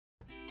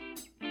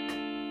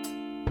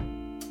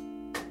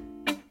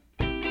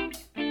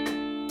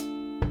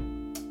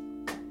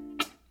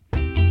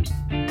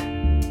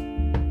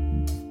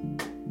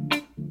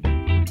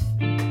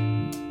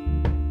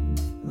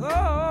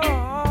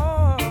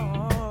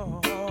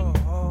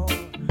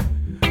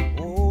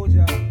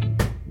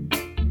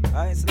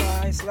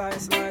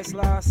Slice,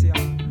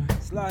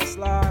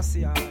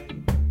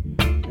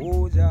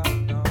 oh, yeah,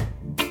 no.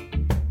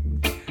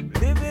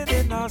 Living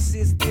in a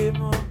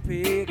system of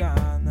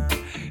pagan.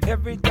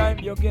 Every time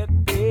you get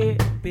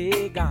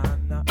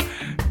pagan.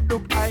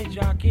 Look,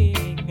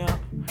 hijacking,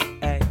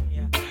 hey.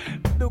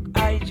 Look,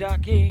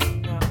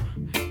 hijacking,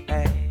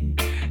 hey.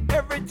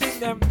 Everything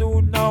them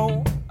do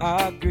now,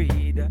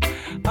 agreed.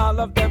 All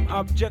of them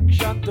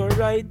objection to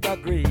right,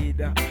 agreed.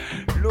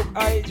 Look,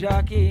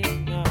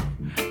 hijacking,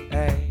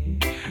 hey.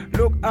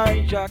 Look,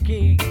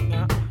 hijacking,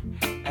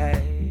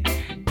 hey.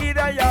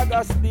 Either you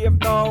go slave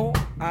now,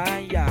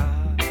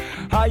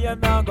 I am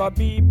not gonna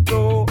be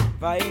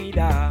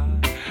provider.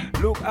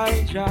 Look,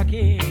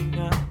 hijacking,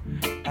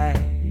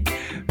 hey.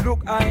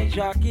 Look,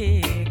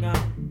 hijacking,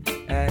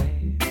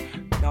 hey.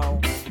 Now,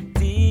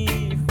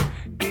 thief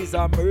is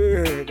a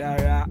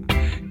murderer.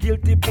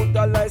 Guilty put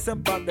a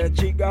license on the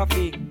trigger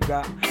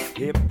finger.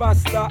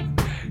 Imposter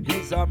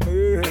is a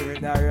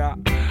murderer.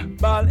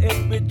 Ball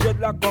head with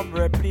dreadlock come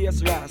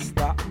replace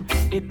Rasta.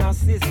 In a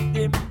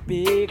system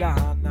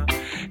pagan.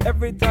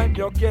 Every time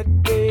you get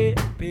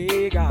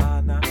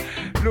pagan.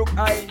 Look,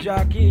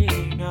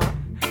 hijacking,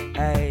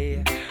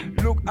 hey.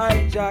 Look,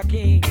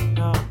 hijacking,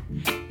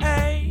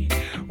 hey.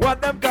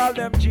 What them call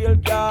them jail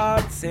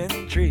guard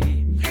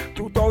century.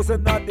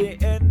 2000 at the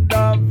end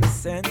of the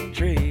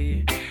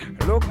century.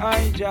 Look,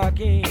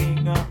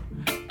 hijacking,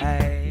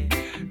 hey.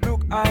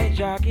 Look,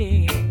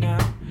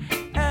 hijacking,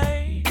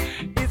 hey.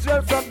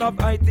 Israel son of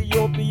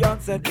Ethiopian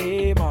said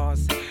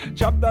Amos.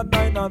 Chapter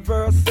 9 and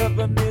verse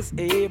 7 is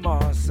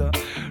Amos.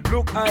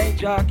 Look,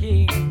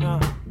 hijacking,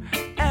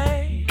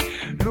 hey.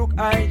 Look,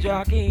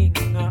 hijacking,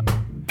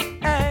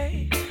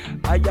 hey.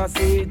 I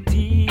say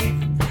thief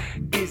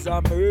is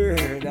a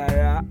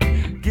murderer.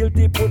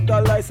 Guilty put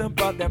a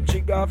license on them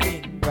trigger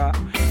finger.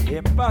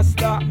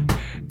 Imposter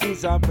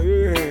is a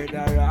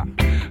murderer.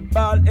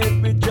 Ball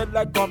head with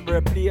dreadlock come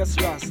replace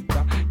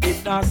Rasta.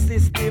 In a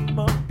system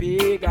of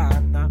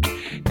pagan.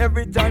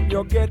 Every time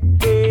you get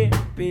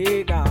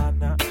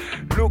pagan.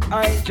 Look,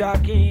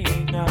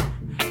 hijacking,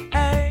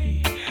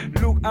 hey.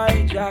 Look,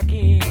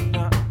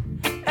 hijacking,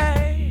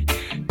 hey.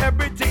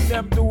 Everything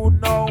them do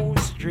now,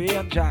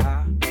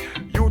 stranger.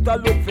 Youth a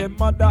look for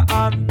mother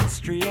and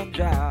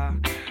stranger.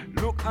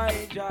 Look,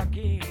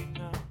 hijacking,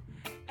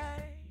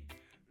 hey.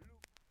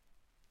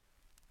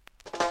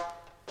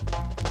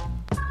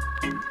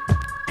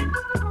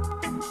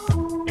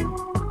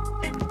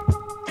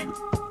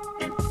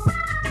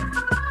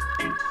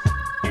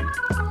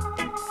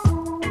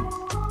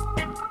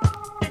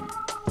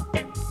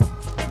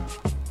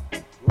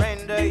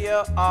 Render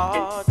your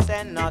arts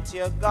and not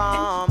your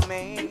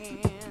garments.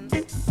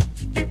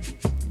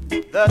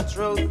 The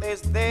truth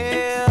is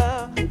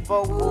there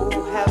for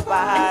who have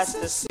eyes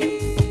to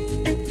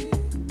see.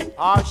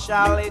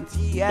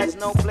 Partiality has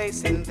no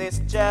place in this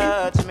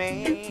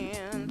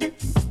judgment.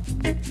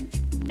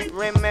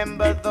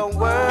 Remember the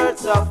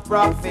words of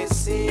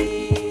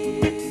prophecy.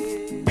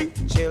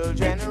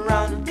 Children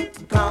run,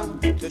 come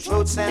to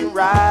truths and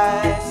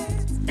rights.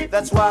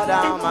 That's what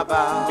I'm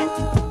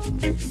about.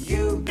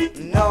 You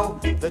know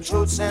the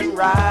truths and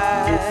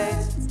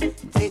rights.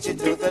 Teach it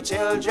to the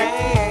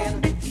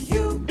children.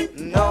 You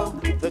know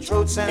the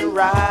truths and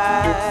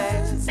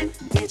rights.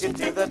 Teach it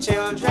to the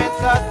children,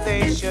 cause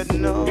they should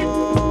know.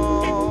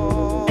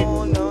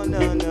 No,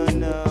 no, no,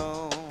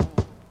 no.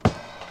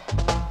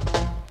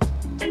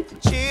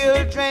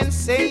 Children,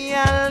 say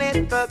a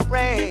little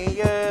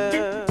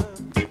prayer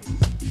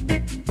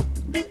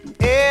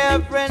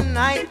every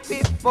night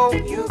before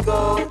you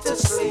go to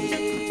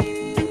sleep.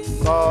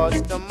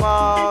 Cause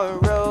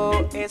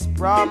tomorrow is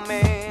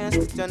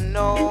promised to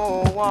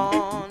no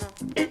one.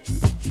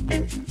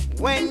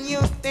 When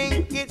you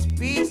think it's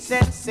peace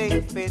and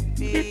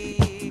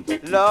safety,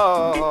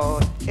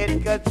 Lord,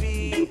 it could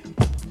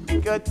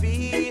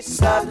be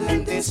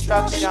sudden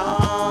destruction.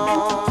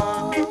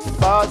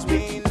 Cause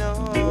we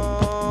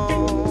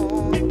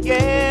know,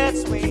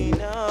 yes we know.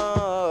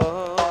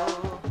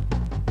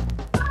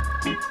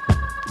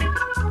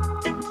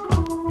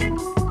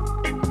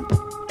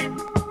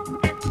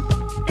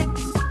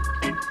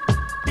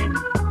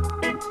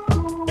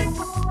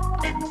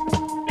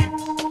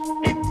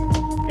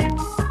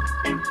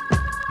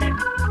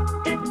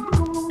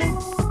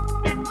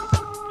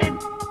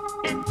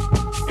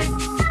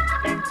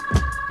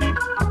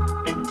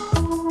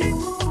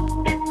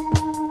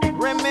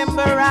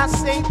 I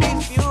say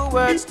these few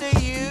words to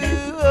you.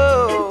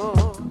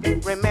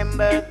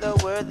 Remember the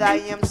word I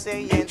am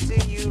saying to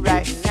you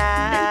right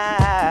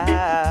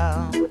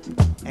now.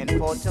 And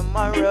for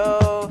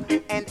tomorrow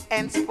and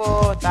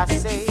henceforth I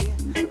say,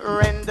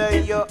 render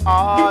your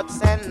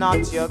hearts and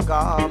not your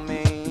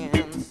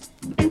garments.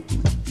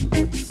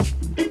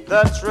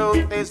 The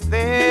truth is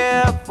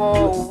there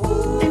for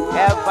who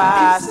have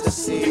eyes to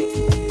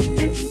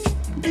see.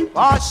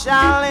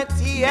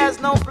 Partiality has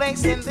no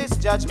place in this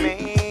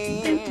judgment.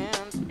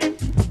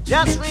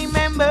 Just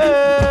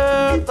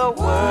remember the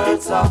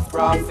words of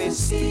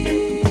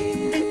prophecy.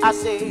 I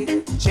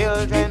say,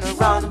 children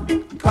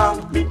run,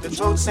 come to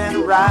truths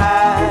and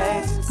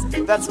rights.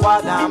 that's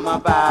what I'm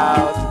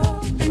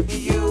about.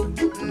 You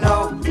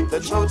know the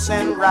truths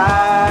and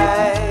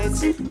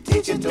rights,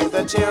 teach it to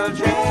the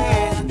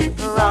children.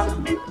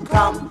 Run,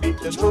 come,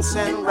 the truths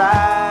and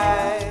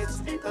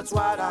rights, that's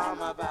what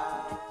I'm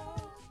about.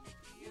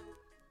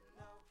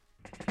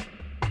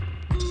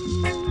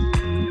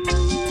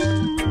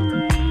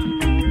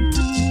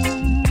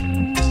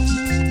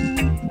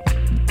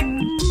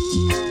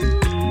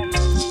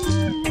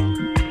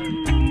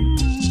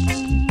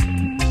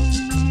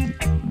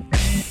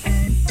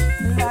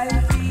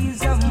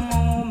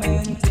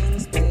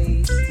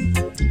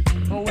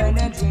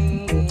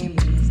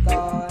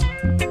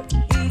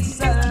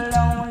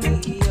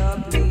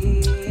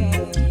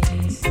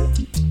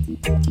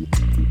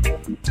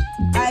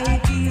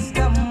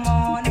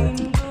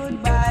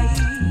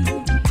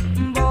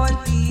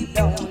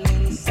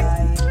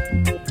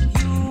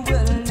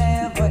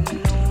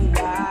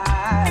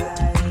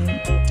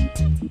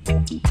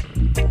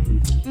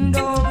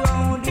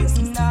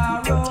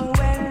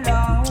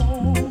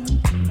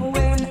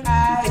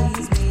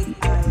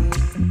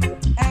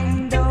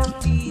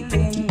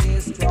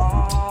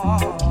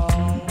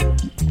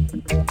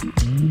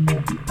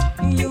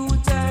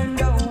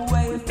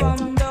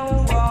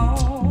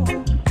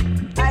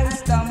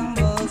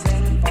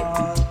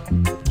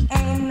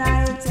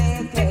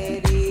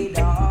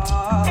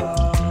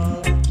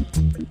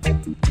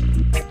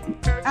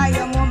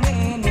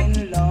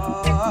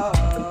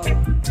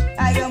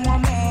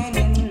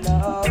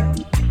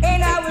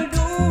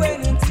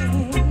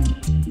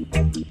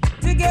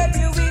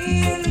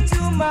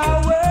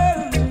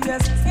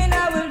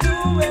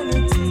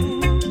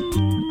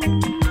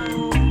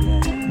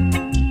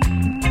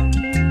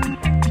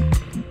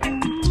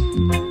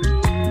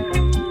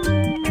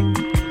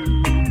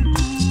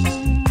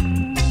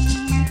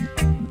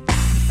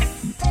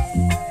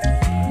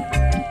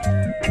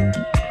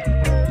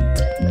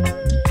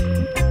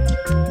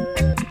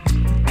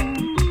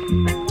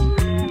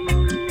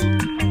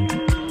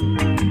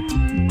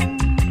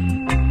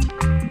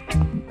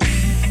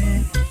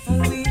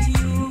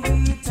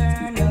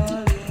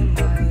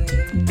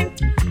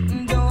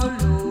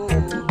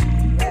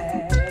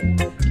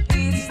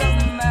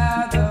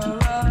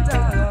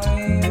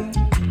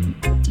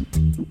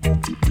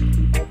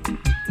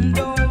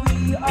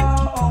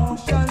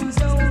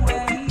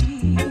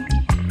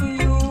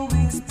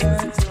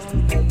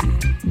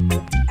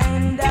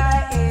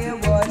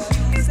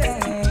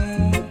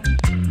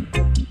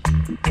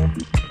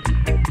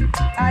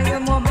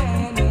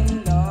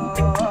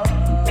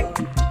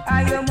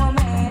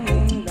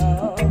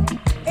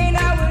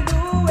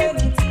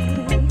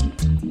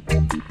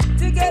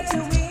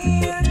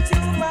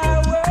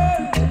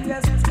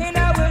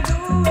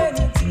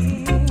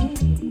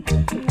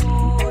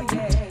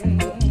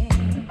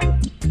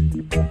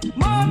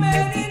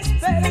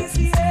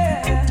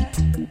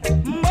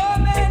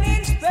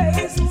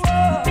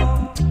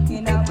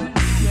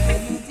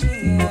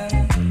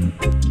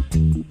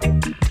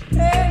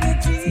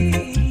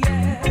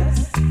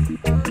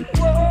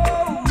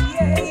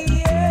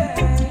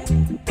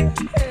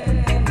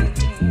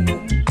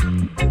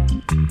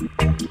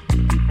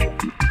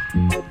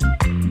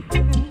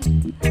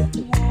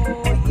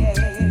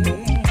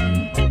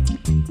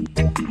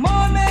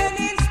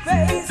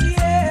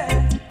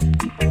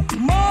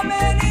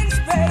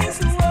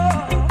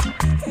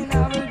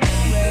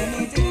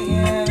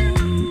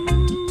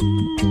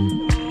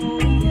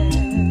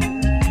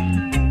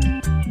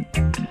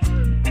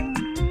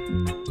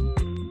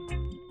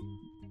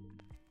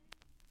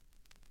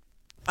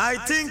 I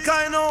think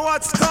I know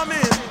what's coming.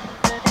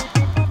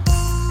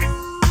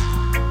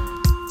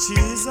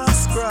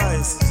 Jesus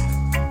Christ.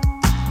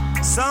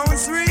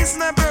 Sounds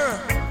reasonable.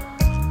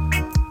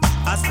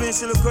 A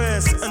special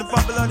request and the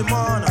popular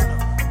demand.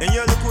 And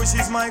you look who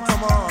she's my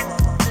command.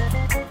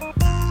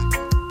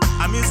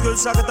 A musical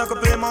track attack a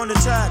play on the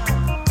track.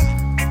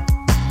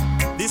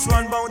 This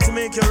one bound to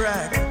make you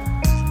rack.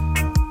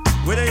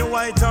 Whether you're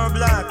white or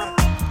black.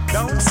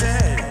 Don't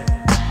say,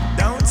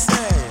 don't say.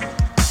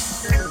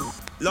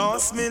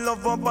 Lost me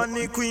love up on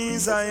the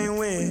Queen's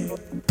Highway.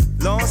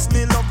 Lost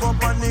me love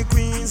up on the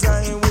Queen's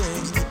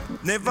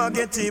Highway. Never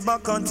get it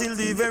back until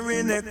the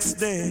very next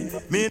day.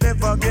 Me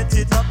never get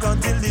it back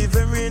until the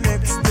very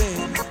next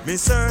day. Me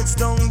search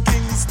down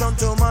Kingston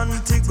to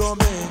Montego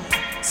Bay.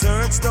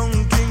 Search down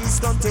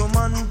Kingston to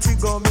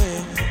Montego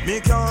Bay. Me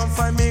can't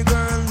find me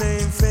girl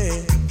named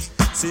Faye.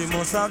 She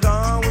must have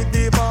gone with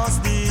the boss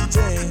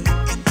DJ.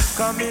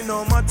 Cause me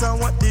no matter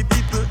what the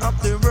people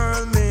of the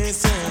world may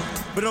say.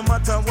 But no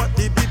matter what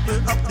the people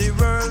of the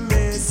world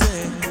may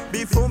say.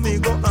 Before me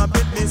go a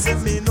bed, me say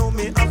me know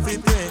me have to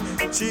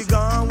pay. She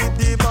gone with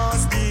the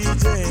boss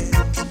DJ.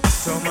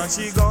 So much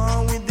she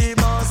gone with the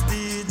boss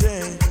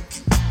DJ.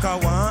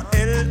 Cause one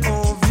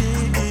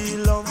L-O-V-E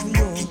love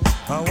you.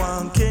 I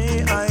want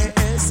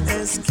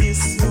K-I-S-S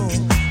kiss you.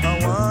 I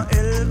want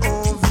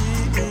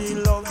L-O-V-E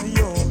love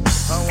you.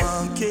 I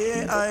want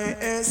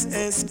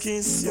K-I-S-S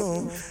kiss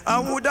you. I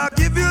woulda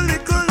give you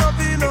little love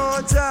in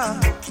Oja.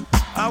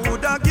 I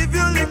woulda give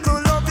you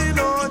little love in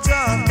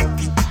Oja.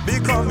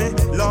 Because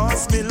me love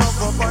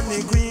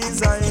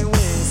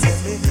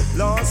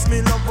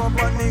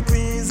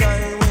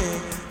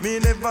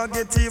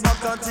get it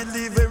back until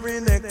the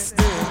very next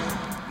day.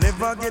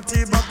 Never get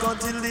it back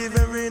until the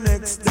very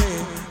next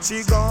day.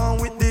 She gone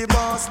with the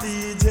boss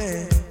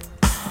DJ.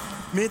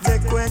 Me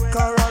take away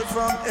Carol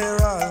from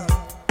Errol.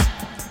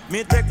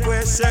 Me take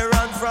away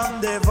Sharon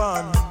from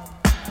Devon.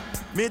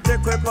 Me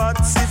take away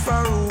Patsy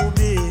from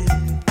Ruby.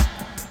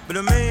 But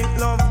you make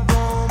love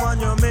go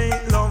and you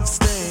make love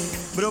stay.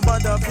 But you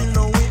bother feel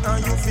no way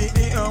and you feel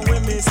it and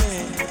when me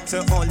say.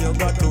 So all you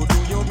got to do,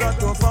 you got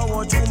to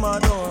forward to my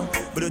door.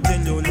 But you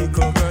tell your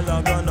little girl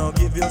I'm gonna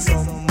give you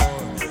some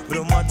more. But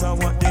no matter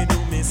what they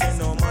do, me say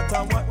no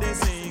matter what they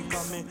say.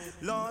 Come me,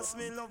 lost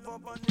me love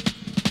up on the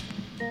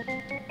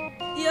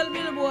Yell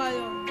Bill boy,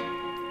 yo.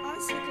 I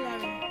see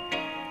Clara.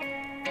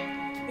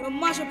 You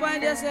mash up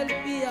on yourself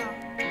here.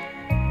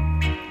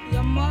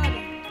 You're mad.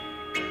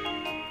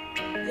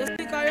 You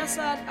speak or you're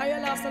sad or you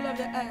lost all of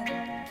your end.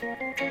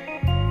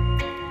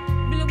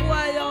 Billy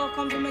boy, yo,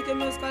 come to make a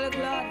musical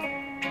glad.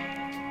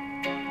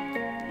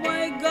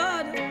 My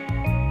God.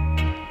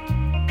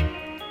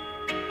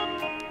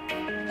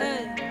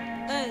 Hey,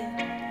 hey,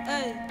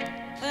 hey,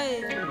 hey.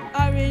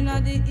 Arena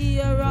the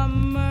era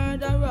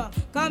murderer.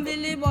 Can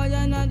Billy boy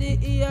in the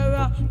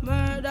era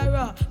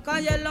murderer.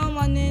 Can Yellow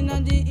man in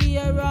the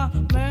era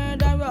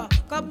murderer.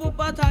 Can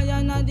Pupataya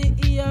in the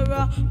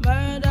era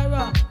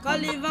murderer.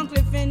 Can Live and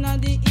Cliff in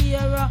the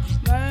era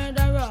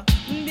murderer.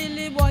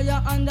 Billy boy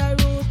under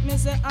root, me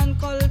say and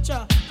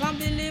culture. Can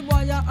Billy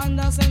boy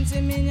under sense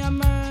me a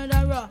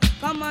murderer.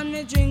 Come on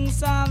me drink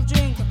soft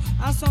drink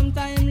and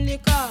sometime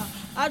liquor.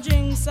 I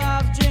drink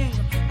soft drink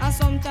and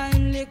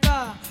sometime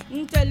liquor.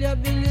 Tell you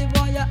Billy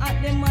boy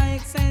at the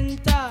mic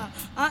center.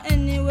 And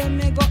anyway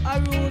me go a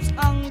roots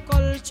and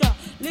culture.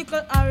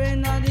 Little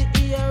arena the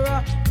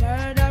era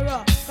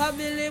murderer. Ka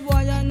Billy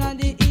boy in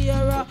the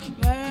era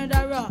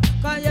murderer.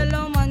 Ka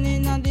Yellow man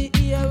in the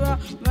era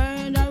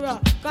murderer.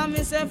 Ka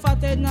me say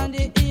Fathead in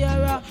the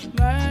era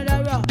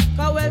murderer.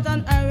 Ka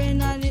Welton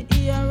arena the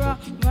era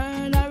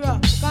murderer.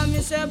 Ka me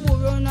say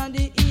Burro in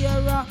the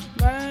era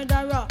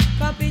murderer.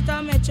 Ka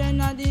Peter Meche in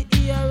the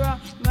era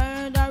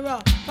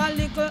murderer. Ka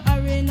Little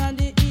arena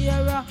the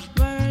era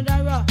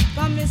murderer.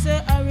 Ka me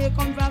say Harry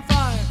come from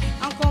far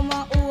and come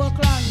a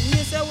Oakland.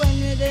 Me say when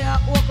we there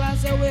at Oakland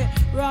say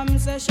we ram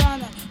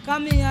session. Ka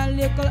me and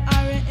Little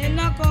Harry in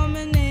a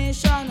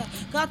combination.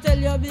 Ka tell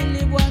you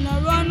Billy boy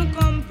no run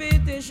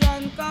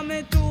competition. Ka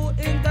me too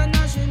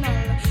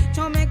international.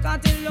 Jamaica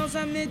tell you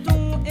say me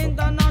too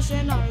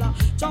international.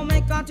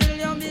 Jamaica tell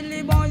you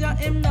Billy boy you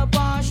him the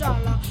partial.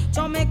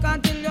 Jamaica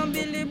tell you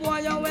Billy boy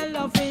you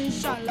well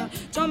official.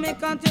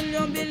 Jamaica tell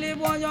you Billy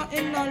boy you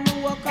him no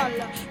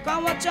local. Ka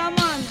watch a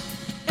man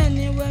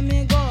anywhere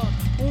me go.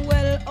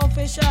 Well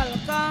official,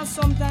 cause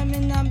sometime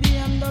in a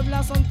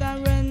BMW,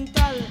 sometime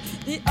rental.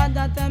 The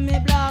other time me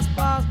blast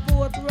past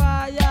Port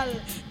Royal.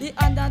 The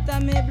other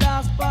time me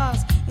blast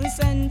past in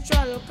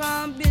Central.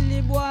 Can't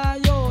Billy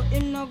boy yo,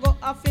 him no go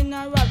a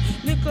funeral.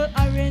 Little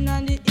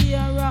arena the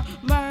era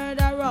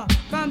murderer.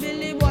 Can't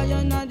Billy boy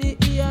you na the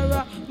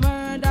era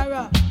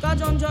murderer. Cause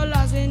John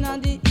Jolas in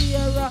the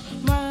era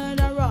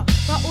murderer.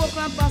 Cause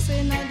Oakland pass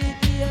in the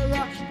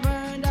era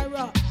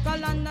murderer. Cause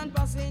London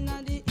pass in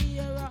the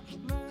era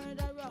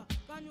murderer.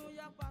 Cause New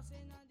York pass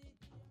in the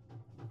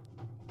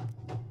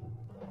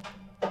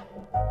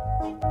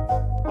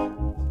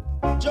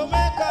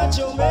Jamaica,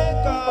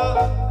 Jamaica,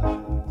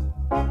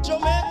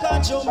 Jamaica,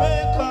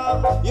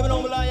 Jamaica. You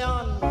know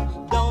lion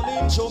down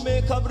in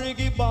Jamaica,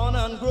 Briggy born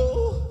and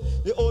grow.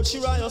 The old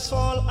Shirayas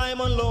fall,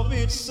 I'm in love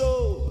with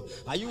so.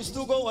 I used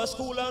to go to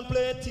school and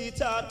play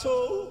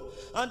tic-tac-toe.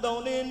 And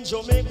down in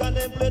Jamaica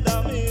they play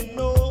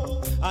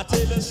domino. I tell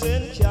you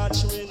St.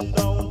 Catherine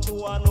down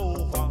to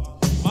Hanover,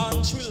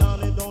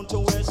 Montreal down to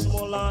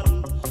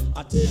Westmoreland.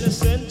 I tell you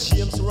St.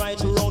 James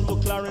right around to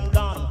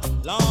Clarendon.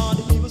 Lord,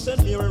 even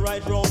St. Mary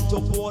right round to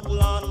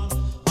Portland.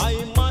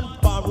 I'm on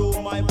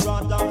Barrow, my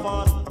brother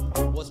man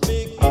was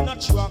making a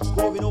truck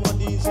going over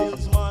these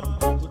hills, man,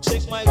 to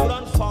check my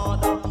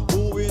grandfather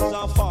who is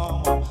a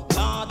farmer.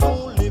 Lord,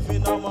 who live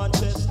in a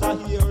Manchester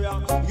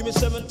area. Give me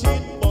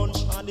 17 bunch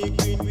and the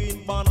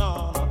green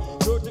banana,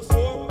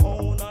 34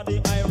 pound of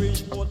the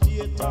Irish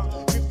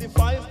potato,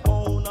 55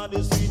 pound of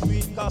the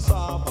sweet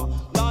cassava.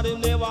 Lord, he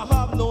never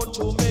have no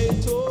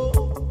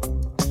tomato.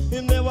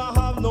 He never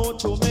have no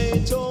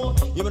tomato.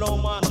 You know,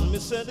 man, me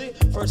say the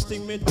first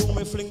thing me do,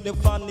 me fling the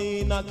fanny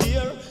in a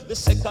gear. The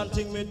second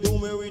thing me do,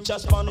 me reach a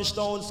Spanish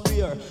Town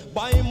Square.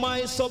 By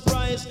my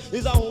surprise,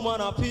 is a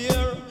woman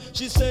appear.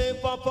 She say,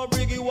 Papa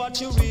Briggy, what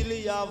you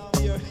really have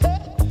here? Hey,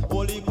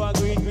 only for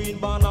green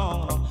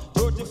banana,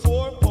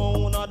 34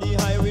 pound of the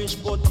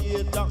Irish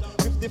potato,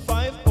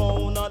 55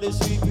 pound of the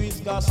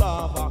sweet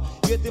cassava,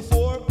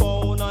 84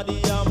 pound of the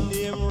yam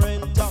name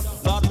renter.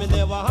 Lord, me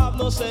never have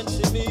no sense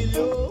in me,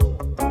 yo.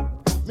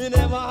 Me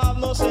never have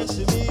no sense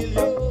in me,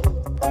 yo.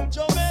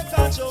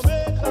 Jamaica,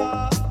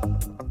 Jamaica,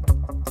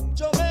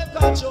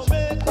 Jamaica,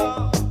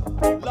 Jamaica.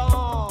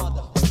 Lord,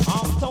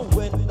 after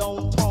went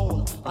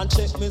downtown and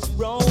check Miss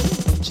Brown,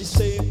 She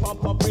say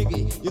Papa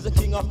Briggy is the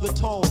king of the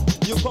town.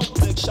 Your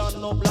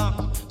complexion no black,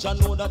 ya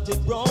know that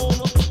it brown.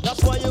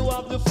 That's why you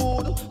have the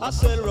food I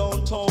sell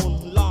round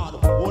town.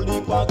 Lord,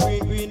 only for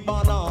green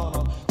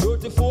banana.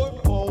 34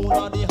 pound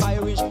of the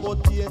Irish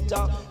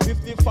potato,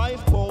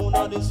 55 pound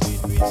of the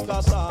sweet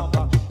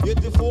cassava,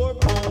 84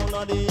 pound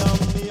of the yam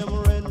name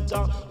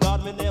renter.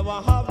 God, me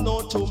never have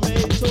no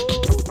tomato.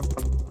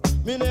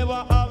 Me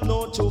never have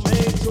no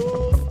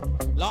tomato.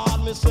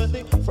 Lord, me say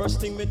the first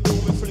thing me do,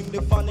 me fling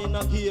the fan in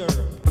a gear.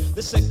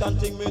 The second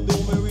thing me do,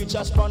 me reach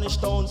a Spanish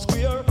Town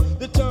Square.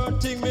 The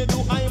third thing me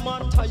do, I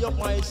man tie up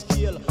my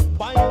scale.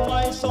 By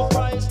my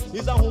surprise,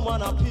 is a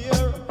woman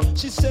appear.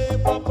 She say,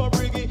 Papa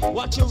Briggy,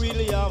 what you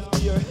really have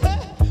here?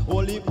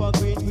 Only for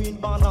green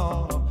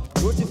banana.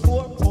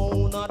 34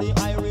 pound of the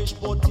Irish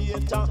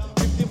potato,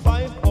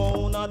 55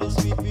 pound of the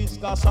sweet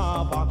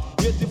cassava,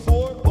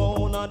 84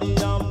 pound of the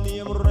yam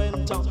name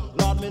renter.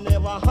 Lord, me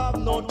never have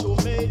no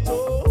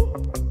tomato.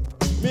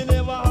 Me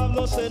never have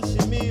no sense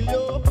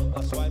Emilio.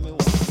 That's why me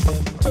want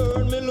them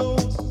turn me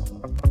loose.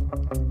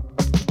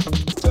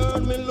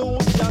 Turn me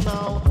loose, ya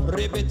now.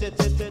 Ribbit it.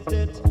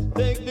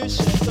 Take the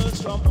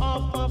shackles from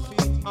off my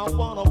feet. I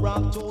wanna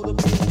run to the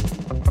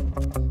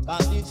beat.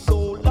 Cause it's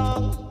so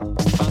long,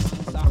 and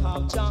since I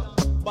have Jack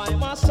by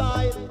my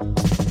side,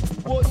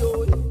 oh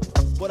yo,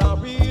 but I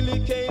really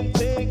can't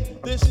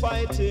take this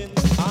fighting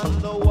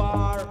and the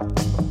war.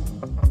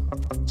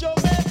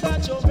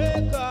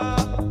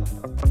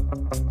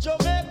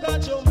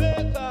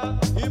 Jamaica,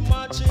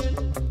 imagine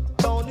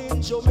down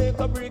in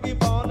Jamaica, Briggy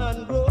born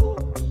and grow.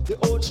 The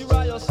old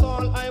Chiraya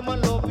song, I'm a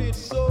love it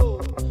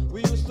so.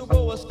 We used to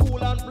go to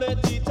school and play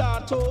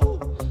tito,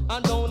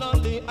 and down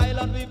on the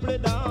island we play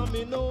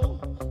domino.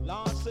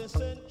 Last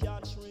St.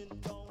 Catherine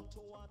down to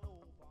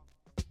Anova.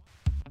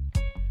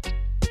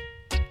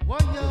 Whoa,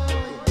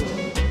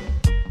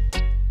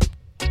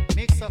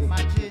 mix up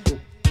magic.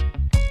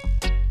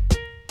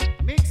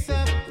 Mix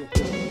up,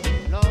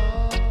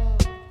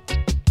 Lord.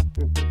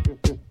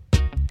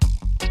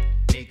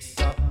 Mix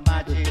up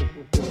magic.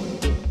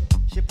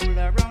 She pull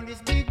around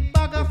this big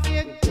bag of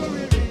fake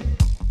jewelry.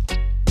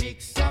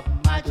 Mix up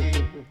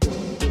magic.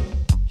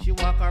 She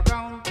walk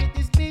around with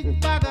this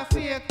big bag of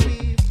fake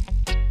weave.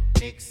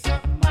 Mix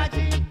up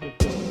magic.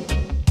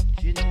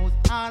 She knows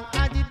all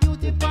of the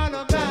beauty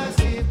parlor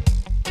gossip.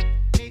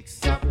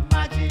 Mix up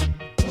magic.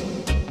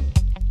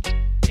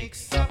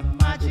 Mix up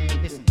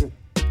magic. Listen.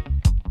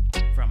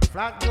 From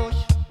Flatbush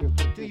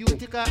to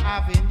Utica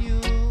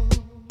Avenue,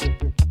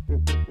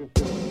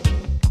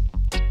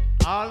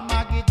 all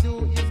Maggie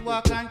do is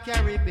walk and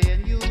carry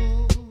news.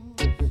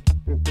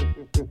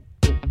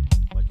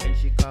 But when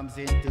she comes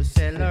in to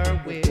sell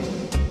her wig,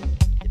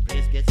 the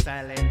place gets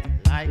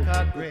silent like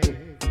a grave.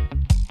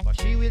 For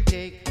she will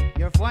take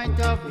your point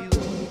of view,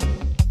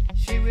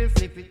 she will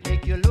flip it,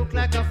 make you look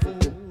like a fool.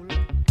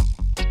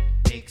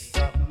 Mix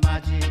up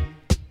magic.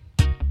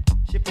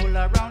 She pull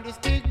around this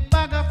big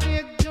bag of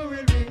fake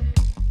jewelry.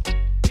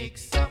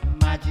 Mix up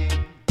magic.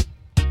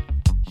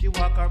 She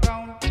walk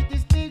around with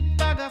this big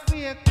bag of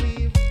fake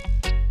weave.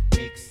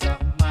 Mix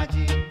up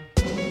magic.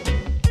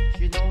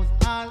 She knows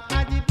all of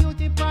the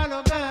beauty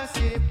parlor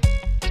gossip.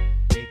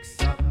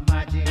 Mix up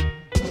magic.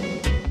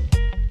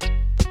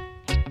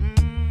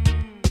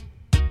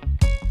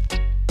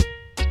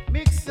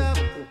 Mix up.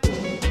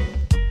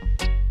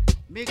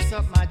 Mix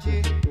up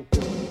magic.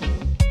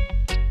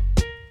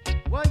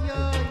 Whoa,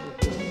 yo.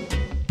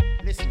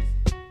 Listen.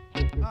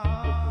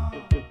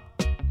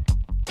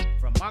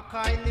 From Mac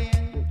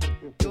Island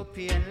to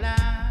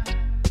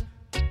Pineland,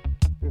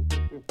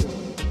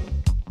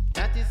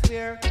 that is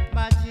where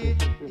magic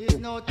is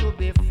not to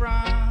be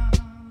found.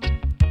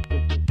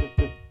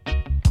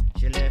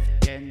 She left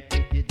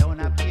Kentucky down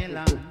a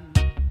Pineland,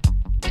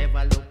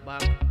 never look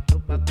back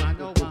on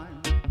no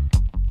one.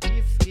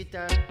 If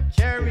guitar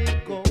cherry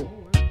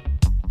gold,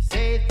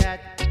 say that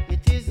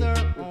it is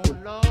her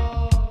own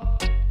law.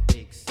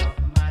 Mix up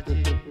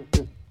magic.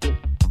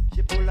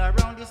 She pull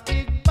around this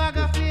big bag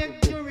of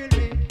fake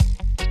jewelry.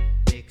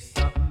 Mix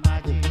up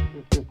magic.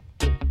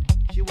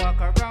 She walk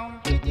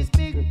around with this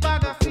big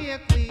bag of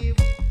fake weave.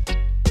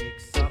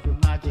 Mix up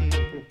magic.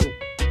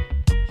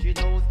 She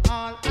knows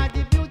all of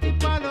the beauty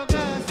parlor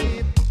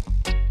gossip.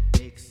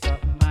 Mix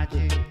up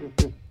magic.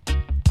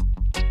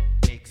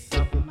 Mix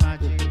up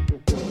magic.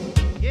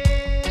 Yeah.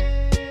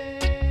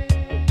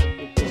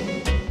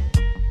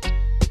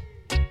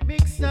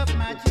 Mix up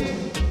magic.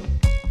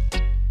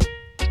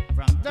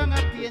 From down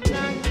at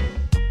Pineland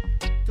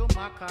to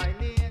Mac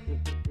Island.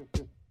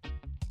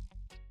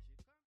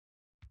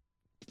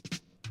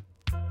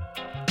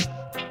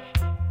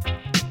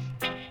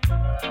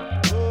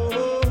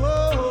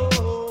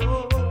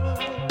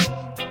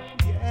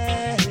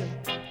 Yeah.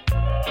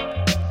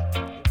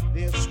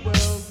 This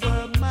world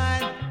were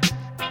mine,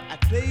 I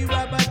play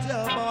rubber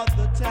dub all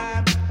the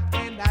time,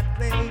 and I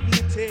play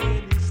it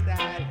any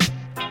style.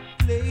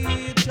 Play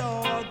it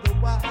all the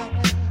while.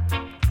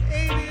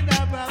 Played in a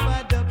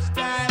rubber dub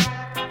style,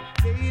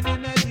 played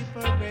in a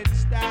different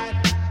style.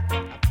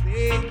 I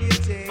play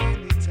it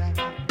anytime.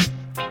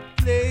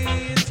 Play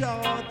it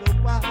all the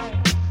while.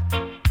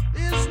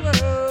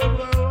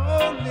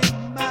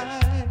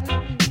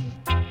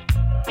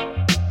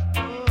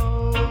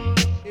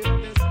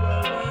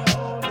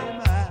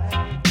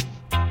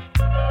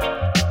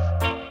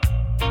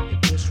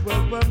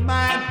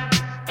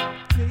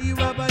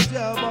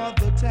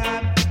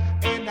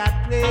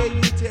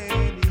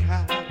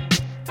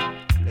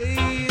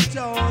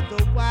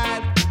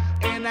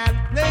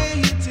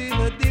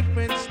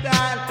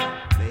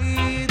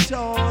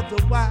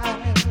 the while.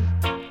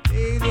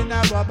 Played in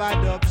a rubber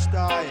dub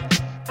style.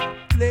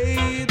 Play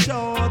it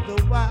all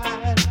the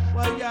while.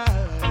 Why, yeah.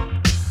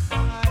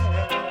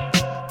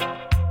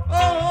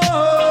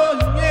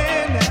 Oh,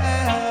 yeah,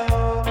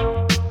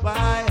 now.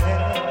 Why,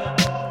 yeah.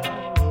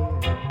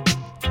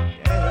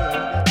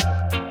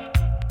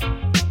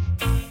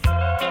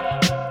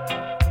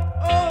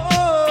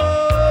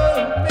 Oh,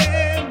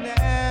 man,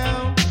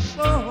 now.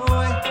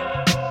 Boy,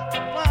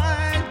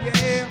 why,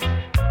 yeah.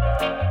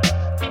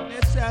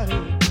 Yes,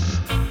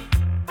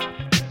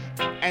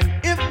 and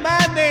if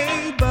my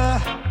neighbor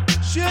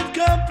should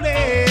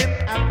complain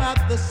about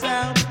the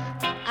sound,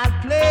 I'd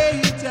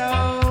play it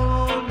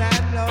all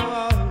night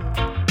long.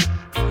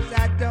 'Cause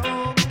I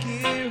don't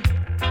care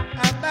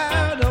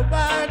about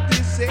what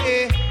they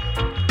say.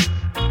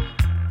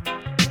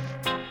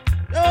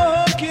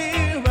 Don't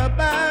care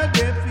about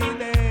their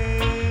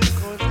feelings.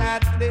 'Cause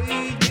I'd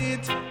play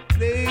it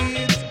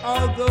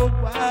all the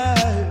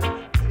while.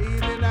 Play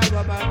it in a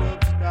rubber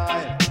dub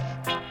style.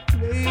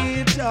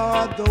 Play it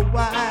all the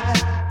while.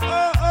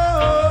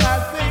 Oh, I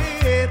play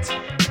it.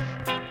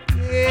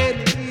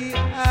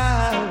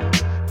 Anyhow,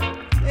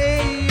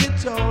 play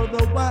it all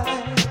the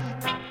while.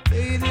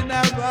 Play it in a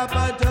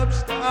rubber dub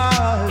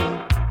style.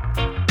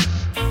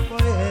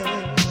 Oh, yeah.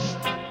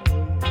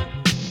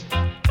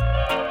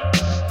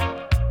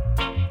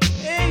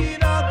 Play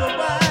it all the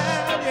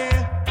while, yeah.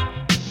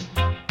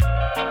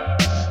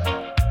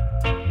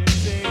 They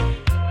say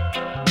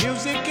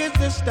music is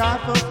the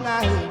stuff of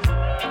life.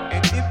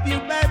 And if you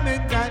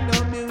haven't got no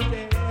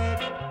music,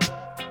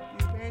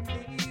 you can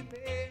leave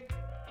it.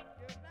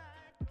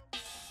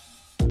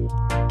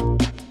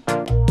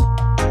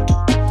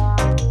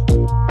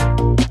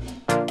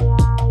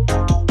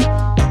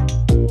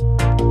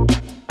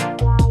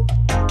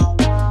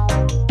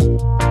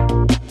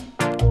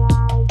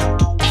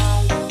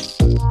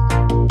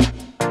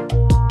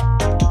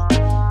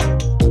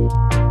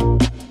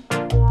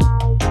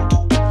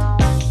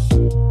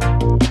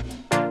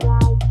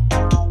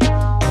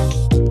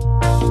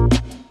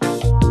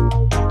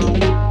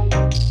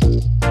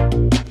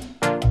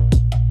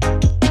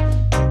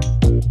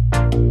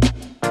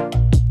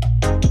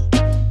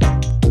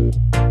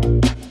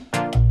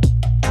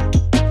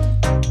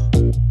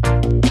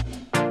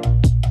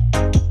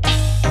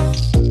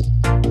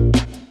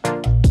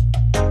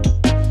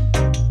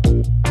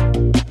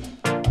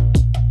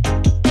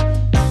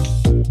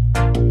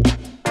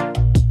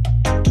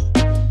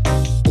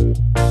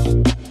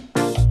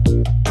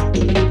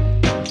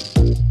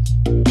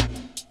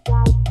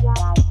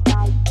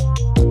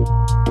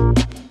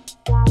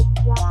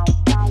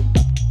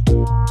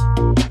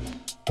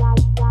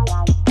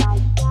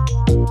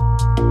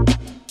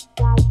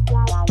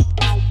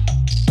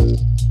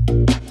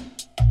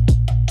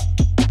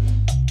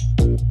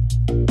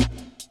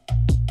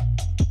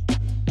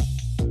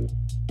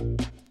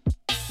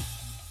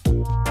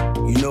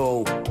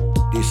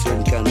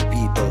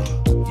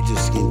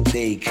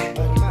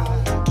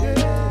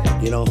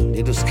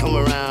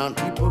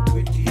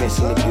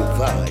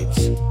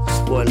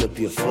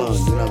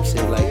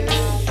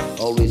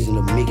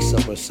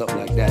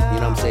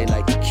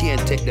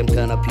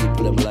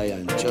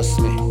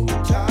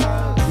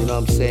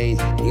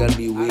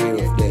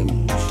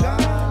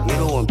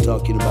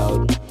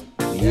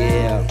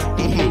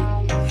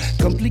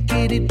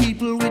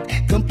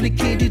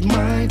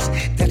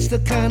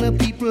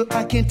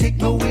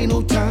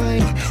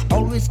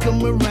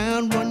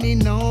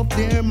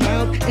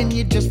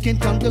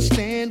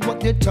 Understand what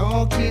they're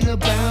talking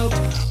about.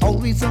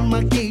 Always on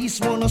my case,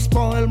 wanna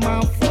spoil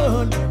my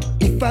fun.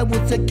 If I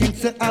was a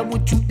gangster, I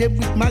would shoot them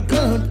with my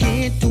gun.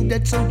 Can't do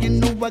that, so you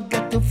know I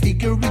got to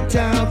figure it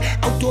out.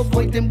 How to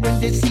avoid them when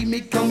they see me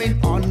coming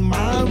on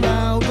my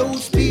route.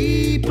 Those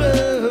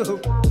people,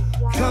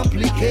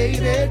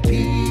 complicated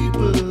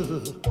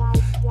people.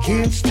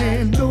 Can't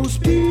stand those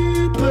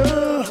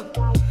people.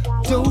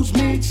 Those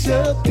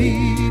mix-up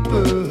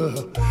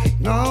people.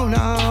 No,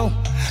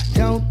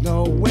 don't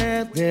know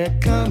where they're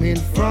coming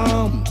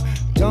from.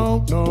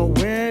 Don't know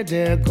where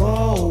they're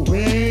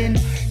going.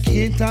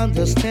 Can't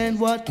understand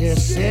what they're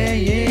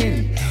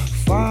saying.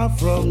 Far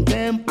from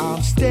them,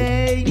 I'm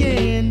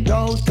staying.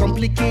 Those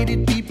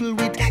complicated people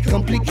with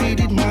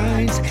complicated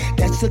minds.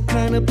 That's the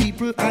kind of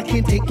people I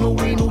can't take no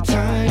way, no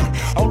time.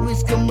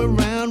 Always come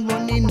around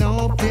running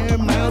off their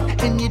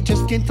mouth, and you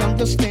just can't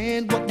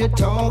understand what they're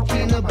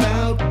talking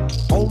about.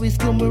 Always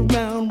come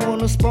around,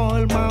 wanna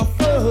spoil my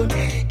fun.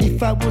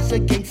 If I was a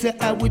gangster,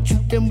 I would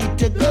shoot them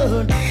with a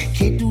gun.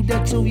 Can't do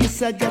that, so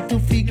yes, I got to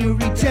figure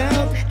it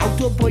out. How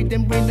to avoid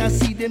them when I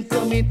see them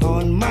coming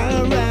on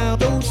my route.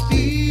 Those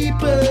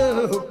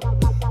people,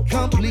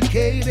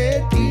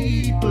 complicated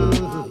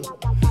people.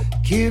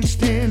 Can't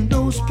stand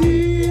those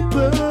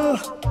people,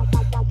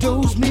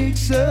 those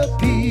mix-up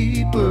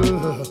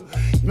people.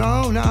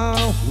 No,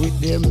 with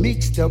their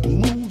mixed up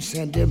moves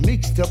and their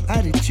mixed up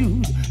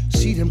attitude.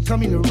 See them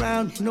coming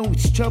around, you know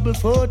it's trouble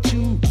for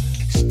two.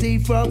 Stay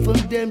far from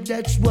them,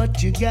 that's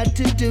what you got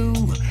to do.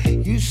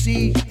 You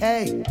see,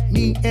 hey,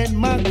 me and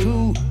my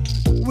crew,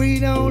 We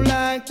don't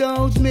like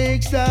those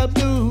mixed up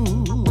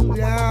blues.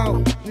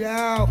 Yow,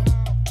 yow.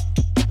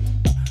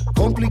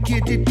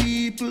 Complicated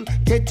people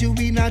get you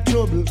in a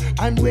trouble.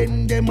 And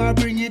when them a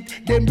bring it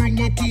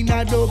in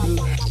a double.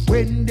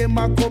 When them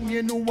a come,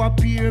 you know a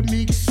peer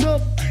mix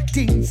up.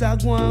 Things are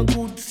going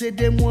good, say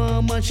them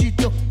want mash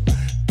it up.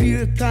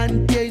 Peer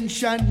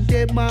contention,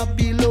 them a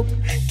build up.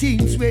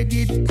 Things where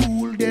did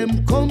cool,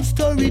 them come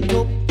stir it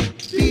up.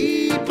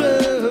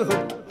 People,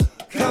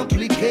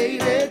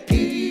 complicated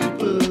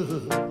people,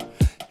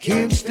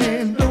 can't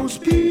stand those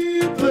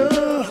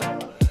people,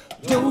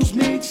 those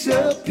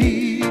mix-up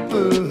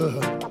people.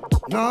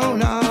 No,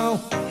 no,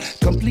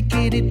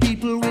 complicated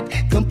people with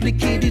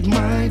complicated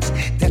minds.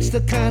 That's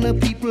the kind of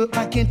people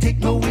I can't take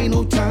no way,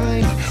 no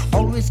time.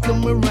 Always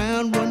come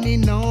around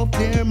running off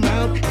their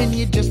mouth, and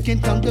you just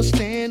can't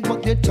understand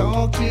what they're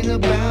talking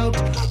about.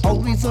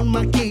 Always on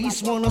my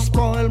case, wanna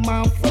spoil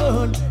my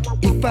fun.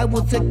 If I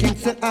was a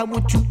gangster, I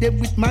would shoot them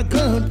with my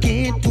gun.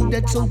 Can't do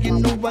that, so you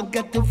know I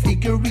got to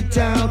figure it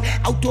out.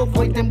 How to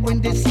avoid them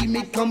when they see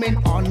me coming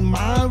on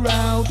my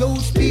route.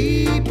 Those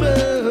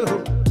people,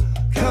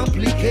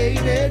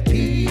 complicated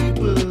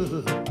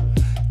people,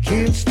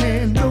 can't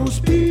stand those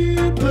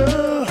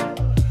people,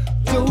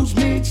 those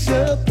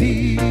mix-up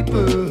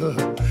people.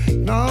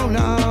 No,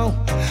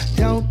 no,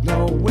 don't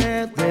know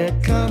where they're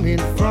coming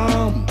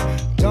from,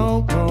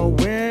 don't know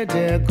where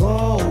they're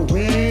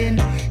going.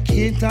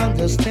 Can't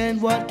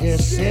understand what they're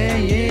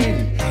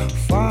saying.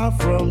 Far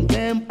from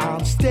them,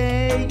 I'm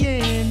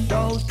staying.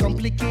 Those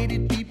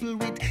complicated people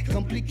with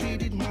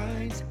complicated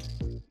minds.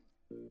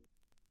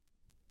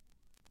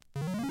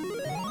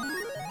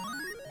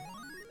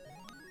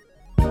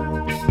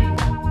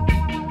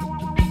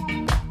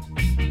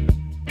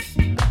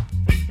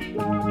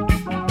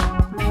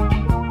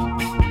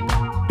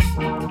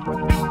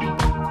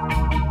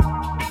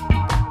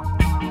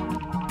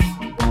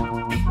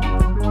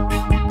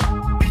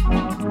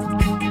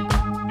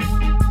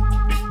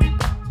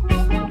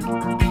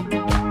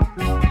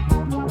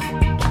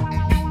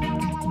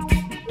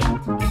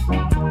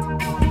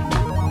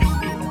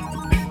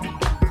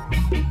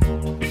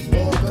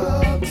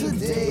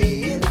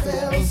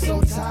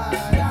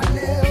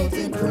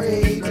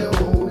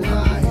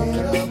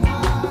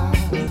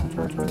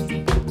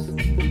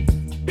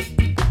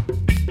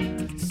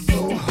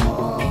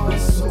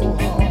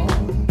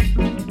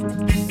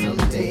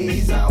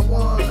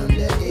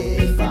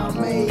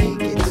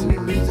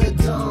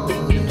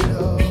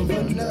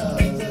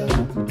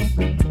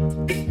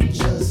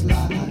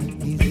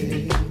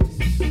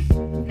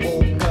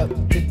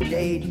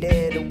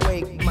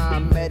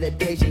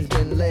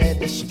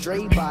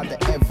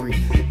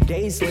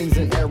 Slings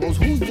and arrows,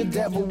 who's the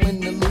devil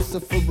in the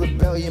Lucifer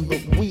rebellion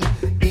but we?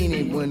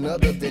 Anyone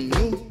other than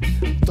me?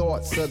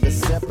 Thoughts of the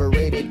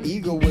separated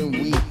ego when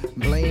we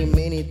blame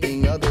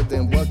anything other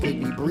than what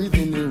could be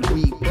breathing in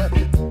we. But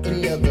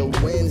any other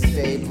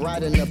Wednesday,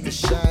 bright enough to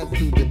shine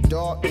through the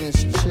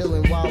darkness,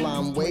 chilling while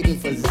I'm waiting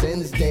for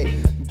Zen's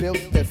day.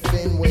 Built the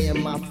Fenway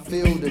in my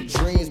field of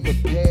dreams,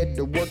 prepared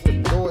to work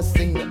the door,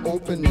 sing the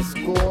opening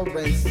score,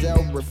 and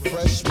sell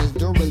refreshments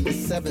during the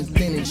seventh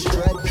inning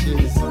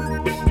stretches.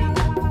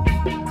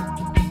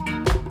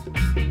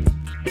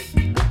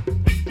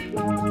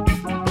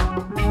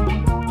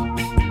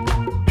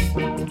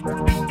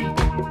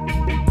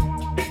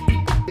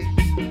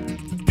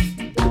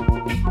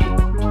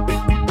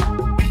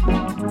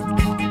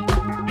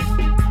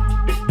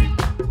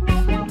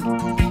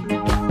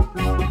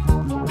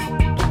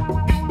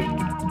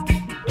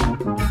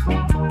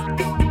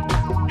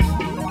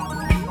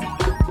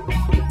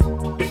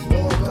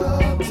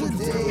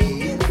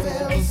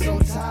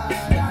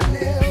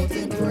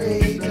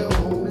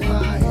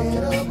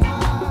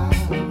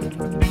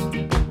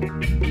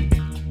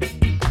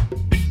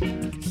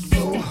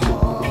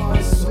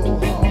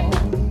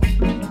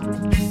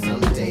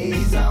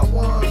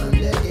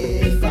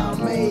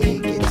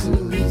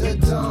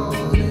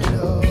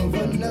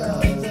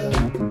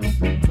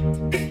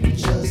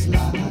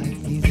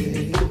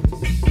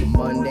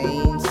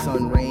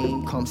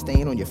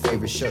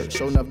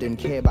 Sure enough, didn't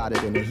care about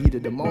it in the heat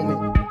of the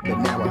moment, but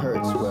now it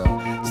hurts.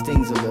 Well,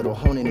 stings a little,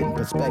 honing it in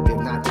perspective,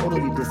 not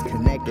totally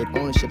disconnected.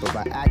 Ownership of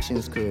our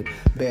actions could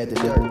bear the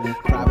dirt.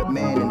 Private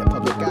man in the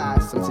public eye,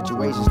 some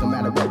situations, no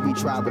matter what we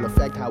try, will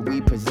affect how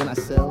we present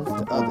ourselves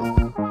to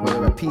others.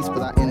 Whether at peace with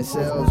our inner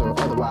selves or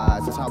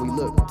otherwise, it's how we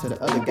look to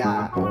the other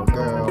guy or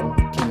girl.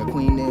 King or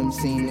queen them,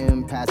 seen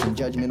them, passing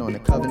judgment on the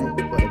covenant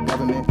or the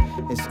government.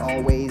 It's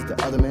always the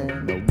other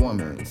man, the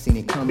woman, seen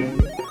it coming.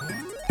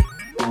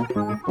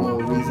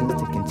 More reasons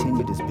to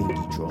continue this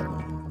biggie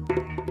drawing.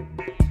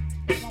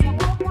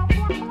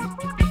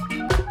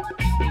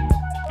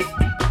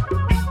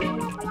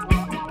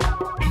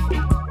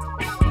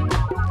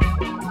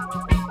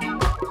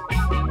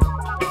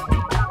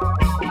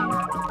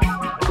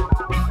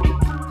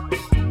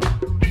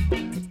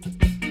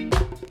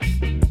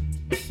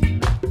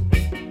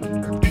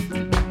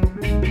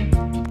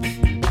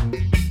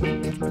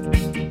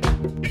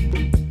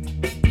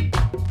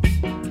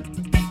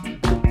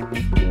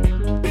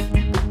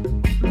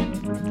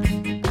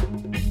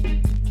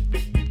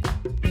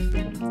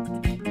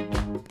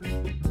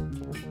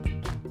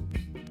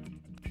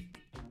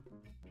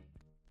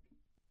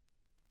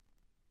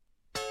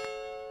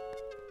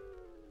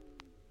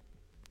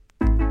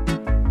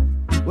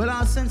 Well,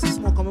 I'll sense the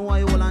smoke, and why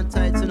you hold on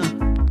tight, you know?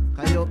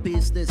 Can you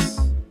piece this?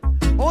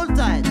 Hold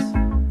tight.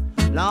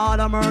 Lord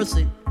of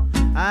mercy.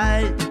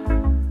 Aye.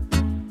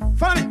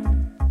 Follow me.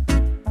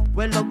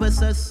 Well, love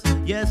says,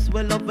 yes,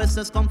 well, love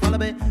says, come follow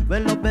me.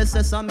 Well, love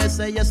says, I may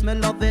say, yes, me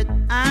love it.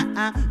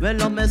 Well,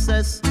 love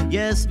says,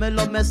 yes, me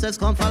love says,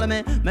 come follow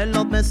me. Me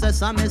love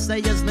says, I may say,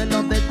 yes, me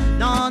love it.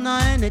 No,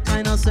 any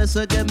kind of sense,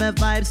 so give me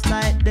vibes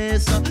like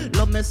this.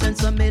 Love me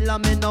sense of me,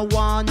 love me no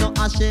one, no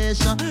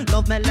ashish.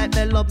 Love me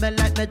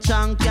like me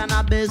chunk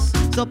cannabis.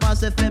 So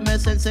pass it for me,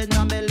 sense it,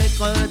 no me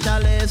little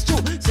chalice.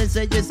 True, since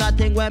it is a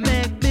thing where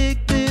make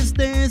big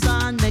business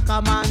and make a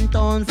man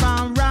turn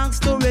from ranks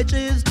to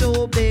riches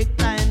to big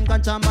time.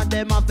 Ganja man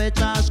them off a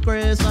trash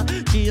grace.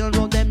 Chill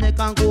round them neck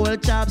and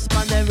gold chaps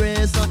pan them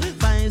race.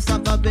 Fine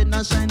stuff up in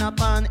a shine up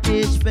on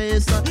each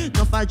face.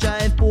 No for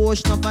drive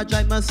push, no for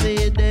drive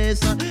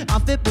Mercedes. I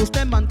fi push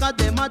them man cause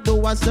them a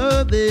do a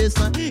service.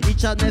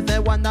 Each and every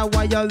wonder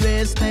why you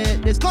waste me.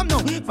 This come now.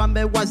 From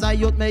me was a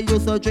youth me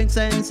used to drink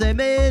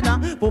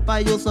sensimilla.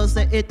 Papa used to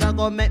say it a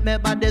go make me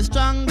body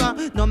stronger.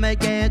 No me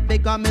get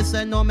bigger, me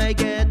say no me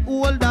get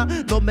older.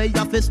 No me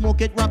have to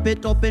smoke it, wrap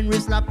it up in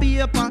Rizla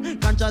paper.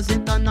 Ganja's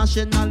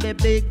international.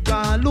 Big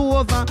all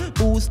over,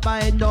 boost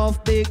by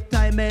enough big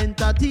time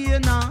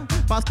entertainer.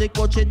 Past the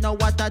coaching now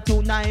what a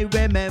tune I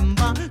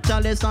remember.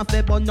 Charles and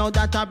Febo now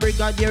that a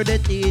brigadier the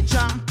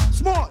teacher.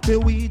 Smoke the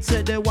weed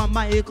say they want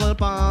Michael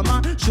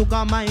Palmer.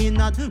 Sugar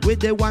Minot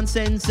with the one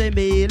Sense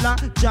Miller.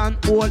 John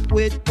Holt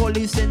with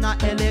police in a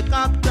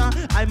helicopter.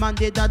 I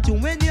mandate that you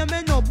when you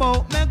me know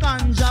about me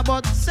ganja,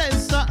 but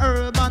says the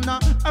urban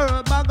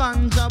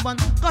ganja one.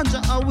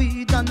 Ganja a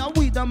weed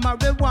and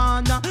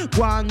marijuana.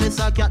 One miss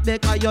a cat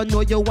because you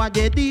know you are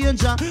the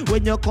danger.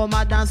 When you come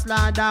a dance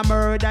like a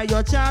murder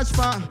you charge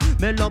for.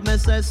 Me love me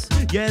says,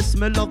 yes,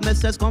 me love me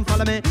says, come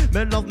follow me.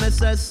 Me love me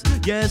says,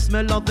 yes,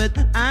 me love it.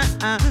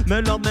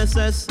 Me love me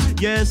says,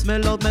 yes, me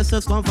love me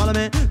says, come follow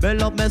me. Me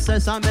love me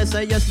says, and me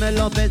say, yes, me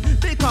love it.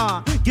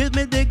 Because give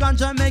me the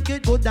ganja, make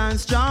it good and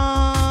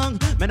strong.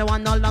 Me no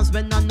want no long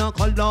spend on no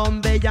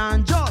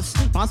Colombian.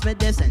 Just pass me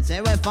the sense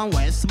away from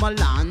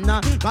Westmoreland.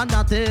 And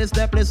that is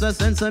the place where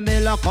Sense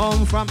Miller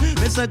come from.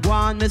 Me say, go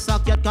on, me say,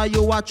 cause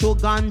you a true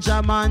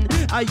ganja man.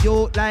 A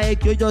youth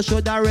like you, you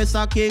should have rest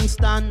a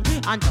Kingston.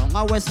 And down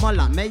a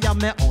Westmoreland, me have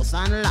me house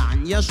and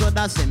land. You should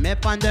have seen me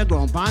on the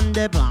ground, on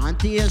the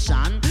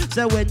plantation.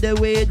 Say when the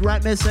weed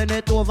right, me send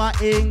it over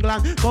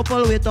England.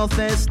 Couple with a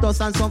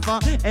Festus and some for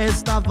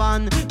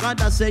Estevan.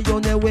 God I say you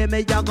know way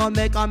me ya go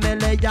make a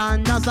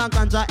million. That's a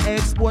ganja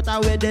exporter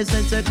where the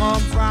sense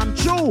come from.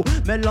 True,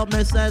 me love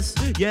me says,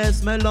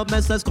 yes, me love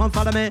me says, come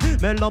follow me.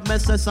 Me love me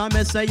says, and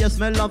me say yes,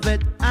 me love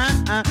it.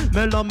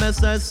 Me love me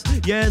says,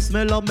 yes,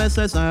 me love me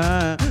says,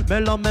 me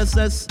love me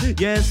says,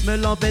 yes, me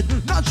love it.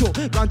 Not true,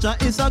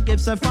 ganja is a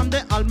gift sent from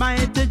the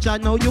Almighty Jah.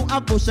 Now you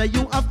have pusher,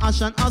 you have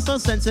ash and also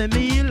sense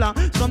Mila.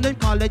 Some they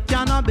call it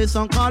cannabis,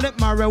 some call it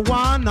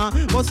marijuana.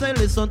 But say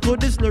listen to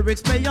these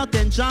lyrics, pay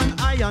attention.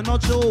 I am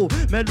not true.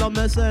 Me love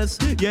me says,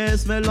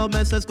 yes, me love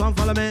me says, come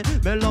follow me.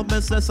 Me love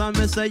me says, and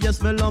me say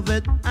yes, me love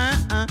it.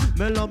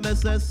 Me love me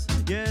says,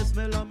 yes,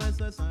 me love me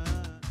says.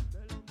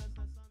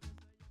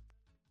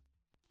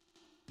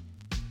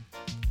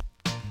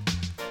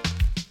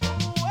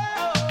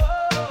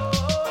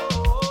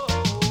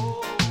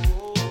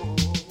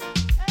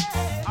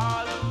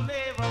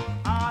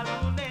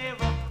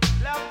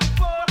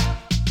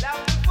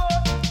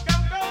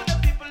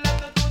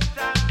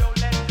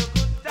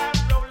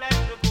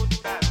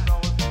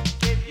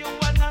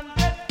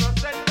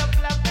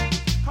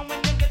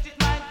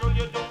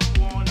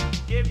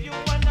 Give you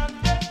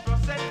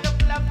 100%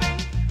 of loving,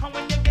 and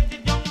when you get it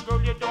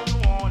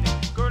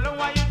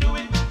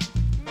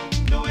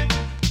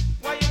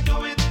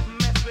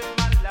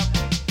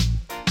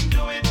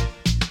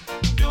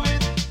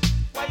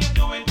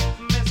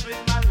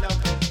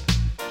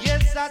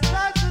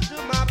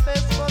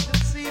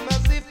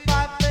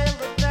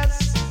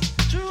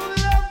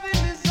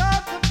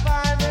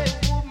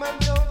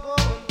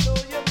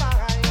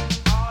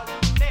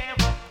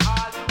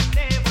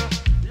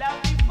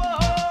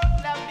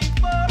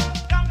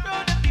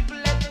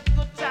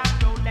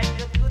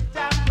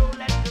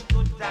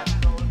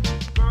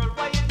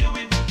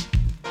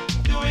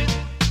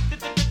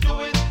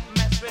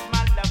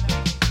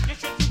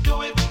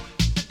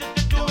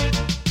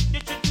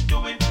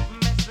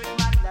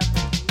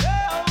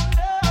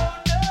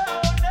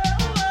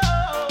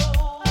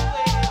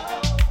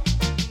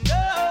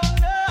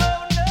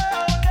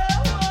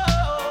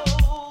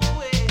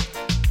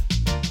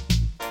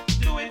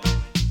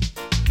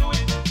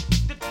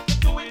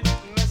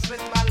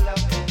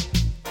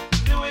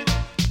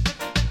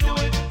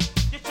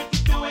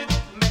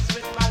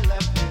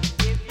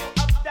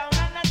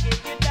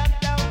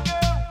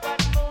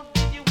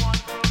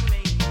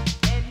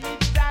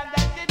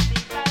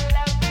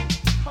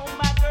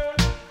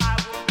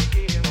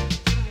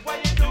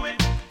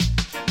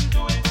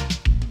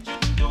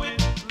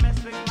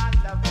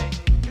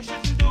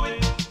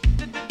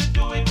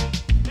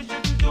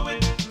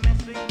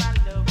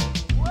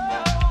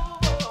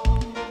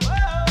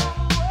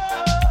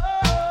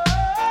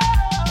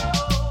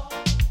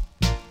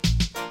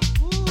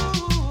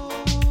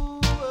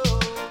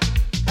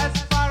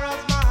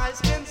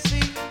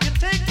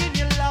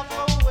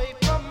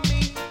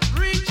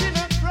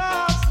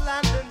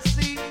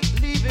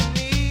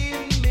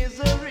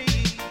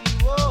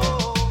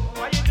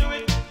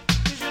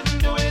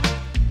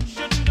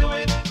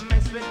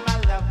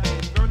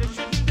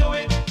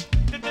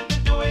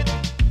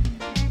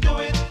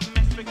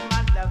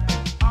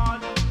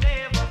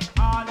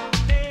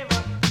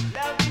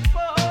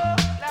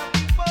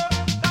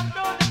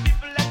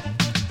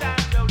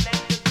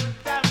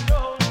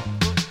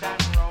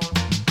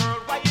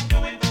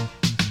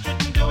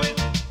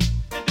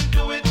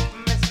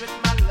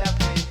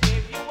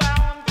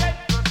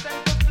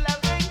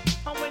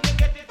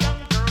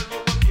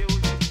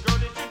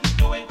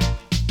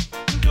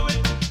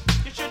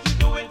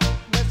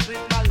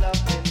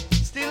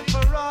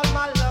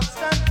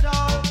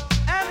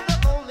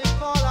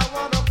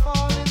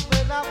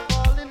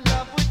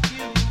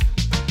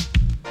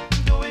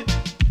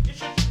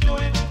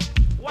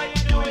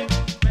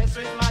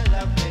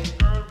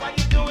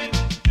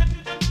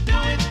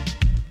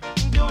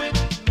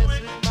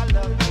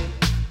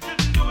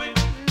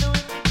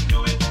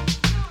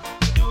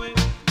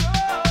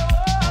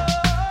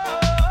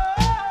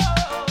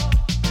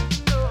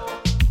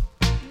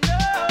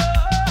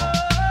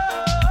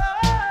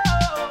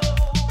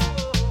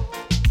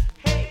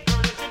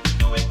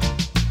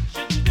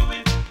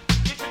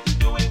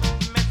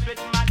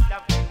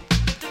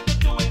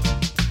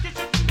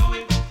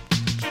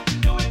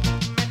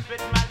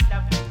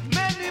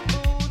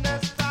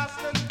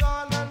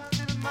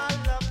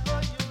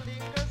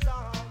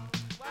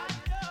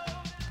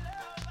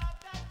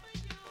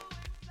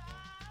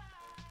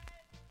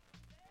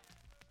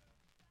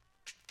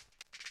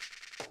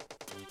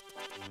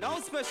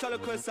special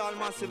request all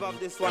massive of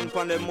this one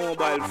on the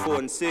mobile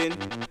phone scene.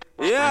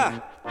 Yeah.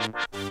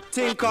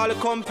 Thing called the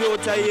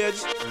computer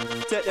age.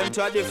 Take them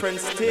to a different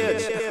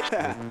stage.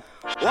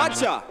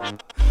 Watch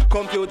out.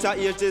 Computer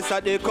age is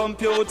at the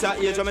computer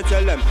age. Let me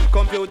tell them.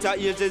 Computer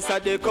age is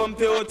at the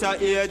computer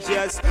age.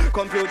 Yes.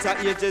 Computer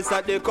age is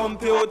at the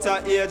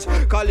computer age.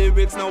 Call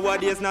lyrics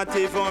nowadays not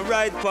even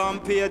right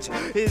on page.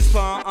 His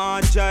pan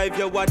hard drive,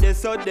 you what they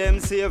so them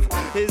save.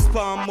 His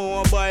pan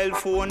mobile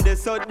phone, they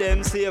so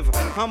them save.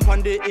 And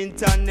on the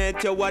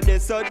internet, you what they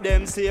so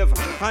them save.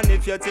 And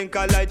if you think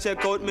I like,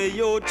 check out me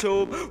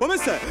YouTube. What me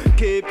say?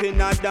 Keeping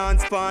a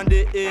dance on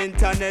the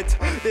internet.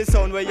 The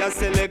sound where you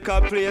select a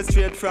play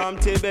straight from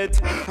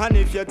Tibet. And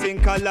if you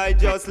think I like,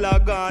 just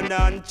log on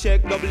and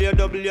check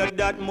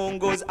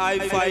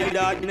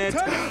www.mungoshifi.net.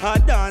 A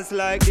dance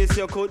like this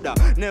you coulda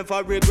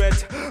never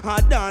regret.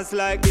 A dance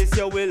like this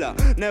you will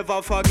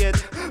never forget.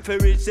 For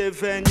reach the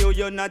venue,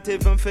 you're not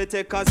even fit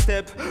take a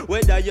step.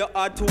 Whether you're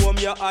at home,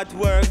 you're at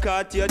work,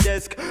 at your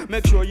desk.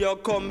 Make sure your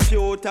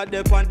computer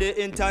dep on the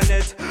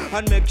internet.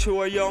 And make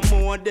sure your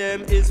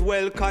modem is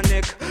well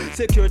connect.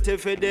 Security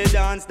for the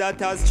dance that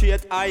has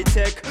straight high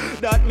tech.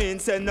 That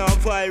means no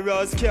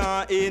virus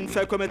can't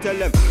infect. Come and tell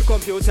them.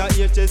 Computer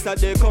age is at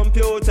the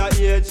computer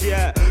age,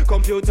 yeah.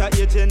 Computer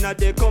age in at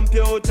the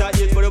computer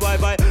age. But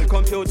bye-bye.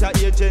 Computer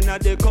age in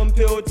at the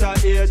computer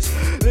age.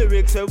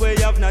 Lyrics we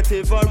have not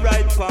even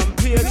right from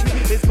page.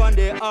 It's on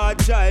the hard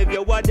drive,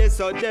 you what they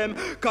saw them.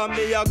 Come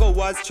me I go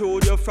a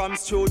studio, from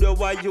studio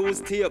I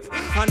use tape.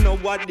 I know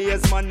what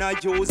days man I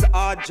use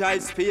hard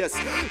drive space.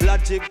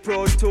 Logic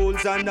Pro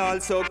Tools and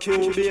also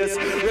Cubase.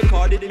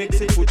 Record it,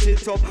 mix it, put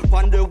it up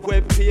on the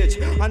web page.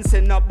 And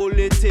send a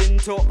bulletin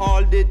to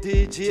all the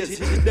DJs.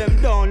 Them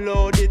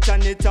download it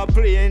and it a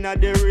playing at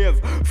the rave.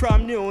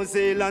 From New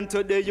Zealand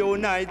to the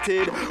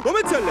United. What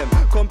me tell them?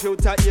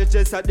 Computer age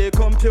is at the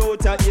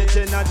computer age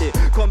in at the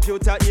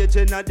computer age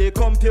in at the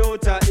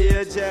computer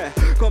age. Yeah.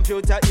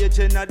 Computer age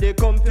in at the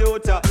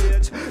computer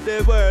age.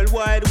 The World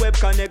Wide Web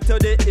connect to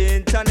the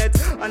internet.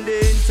 And the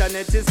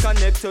internet is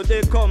connect to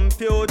the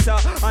computer.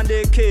 And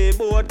the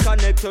keyboard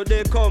connect to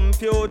the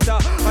computer.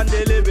 And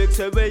the lyrics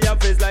we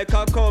have is like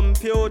a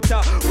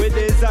computer. We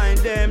design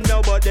them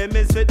now but them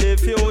is for the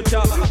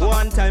future.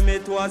 One time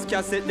it was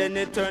cassette, then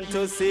it turned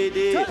to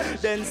CD.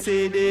 Then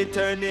CD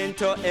turned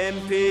into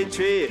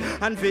MP3.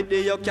 And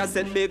video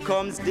cassette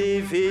becomes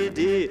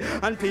DVD.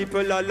 And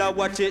people all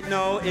watch it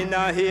now in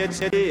a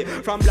HD.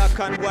 From black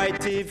and white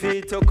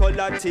TV to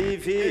color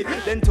TV.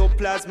 Then to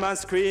plasma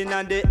screen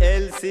and the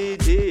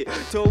LCD.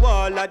 To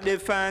all of the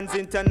fans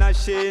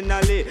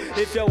internationally.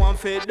 If you want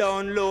to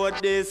download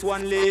this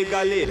one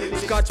legally,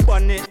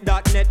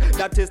 scotchbonnet.net,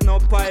 that is no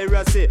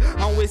piracy.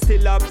 And we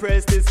still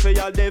press this for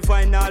your the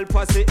vinyl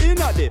posse. In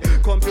the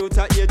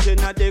computer age, in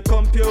the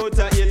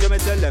computer age. Let me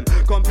tell them,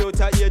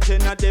 computer age, in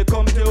the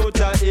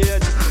computer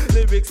age.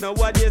 Lyrics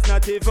nowadays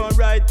not even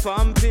right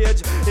from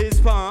page. It's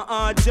pan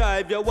hard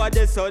drive, you what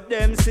they so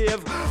them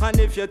save. And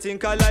if you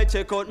think I like,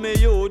 check out me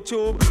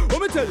YouTube.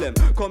 Let me tell them,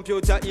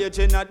 computer age,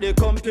 in the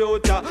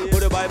computer.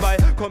 But bye-bye,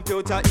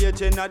 computer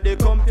age, in the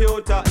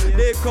computer.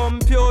 The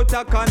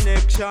computer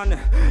connection,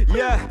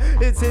 yeah,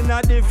 it's in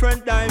a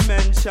different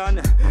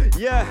dimension.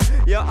 Yeah,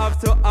 you have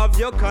to have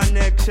your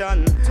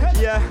connection.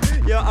 Yeah,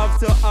 you have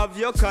to have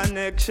your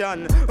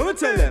connection. Let me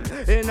tell them,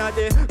 in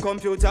the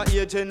computer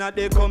age, in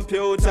the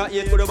computer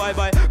age. But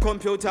bye-bye,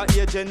 computer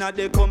age, in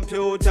the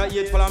computer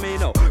age. Follow me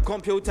now.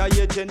 Computer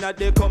age, in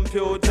the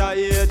computer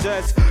age.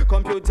 Yes,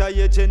 computer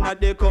age, in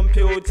the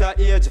computer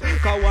age.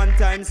 Cause one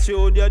time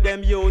studio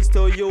them used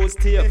to use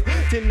tape.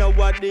 Till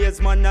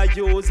nowadays man I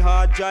use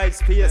hard drive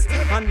space.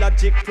 And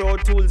Logic Pro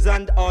Tools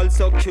and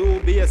also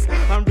Cubase.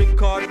 And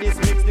record this,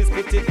 mix this,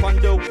 put it on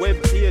the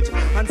web page.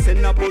 And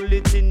send a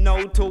bulletin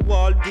now to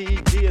all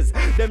DJs.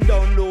 Them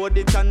download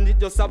it and it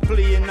just a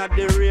playing at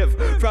the rave.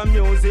 From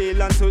New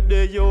Zealand to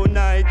the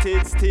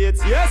United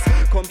States. Yes,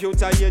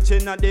 computer age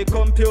in the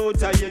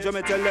computer age. Let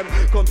me tell them,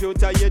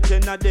 computer age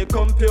in the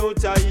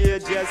computer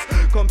age. Yes,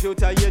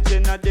 computer age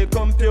in the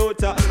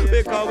computer.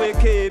 Because we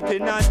keep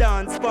in a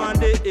dance on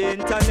the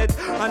internet.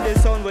 And the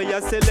sound where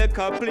you select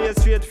a play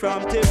straight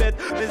from Tibet.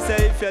 Me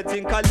say if you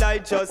think I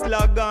like, just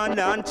log on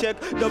and check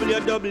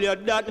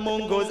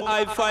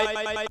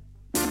www.mungoshifi.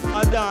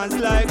 A dance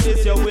like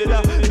this you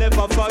will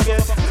never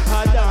forget.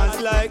 A dance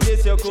like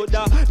this you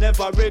coulda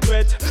never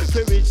regret.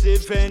 To reach the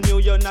venue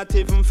you're not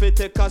even fit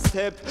take a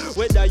step.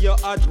 Whether you're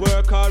at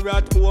work or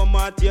at home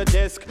at your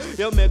desk,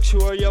 you make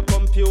sure your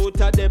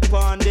computer dep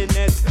on the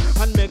net.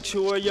 And make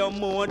sure your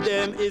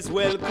modem is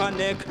well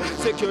connect.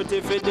 Security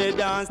for the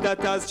dance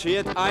that has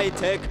straight high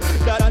tech.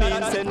 That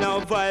means no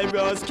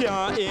virus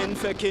can't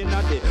infect in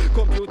the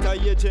computer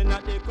age, in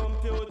the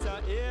computer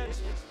age.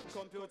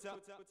 Computer.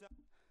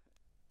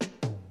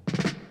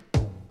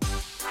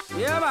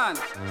 Yeah, man.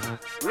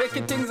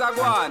 Wicked things are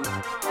going.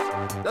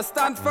 Just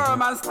stand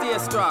firm and stay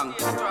strong.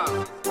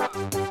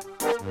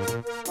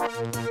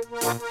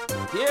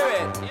 Hear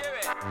it.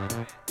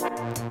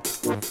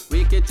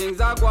 Wicked things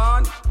are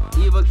going.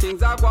 Evil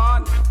things are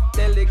going.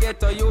 Tell the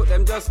ghetto youth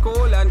them just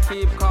cool and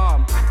keep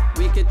calm.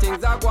 Wicked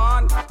things are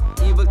gone,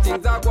 evil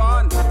things are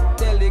gone.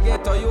 Tell the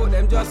ghetto you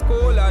them just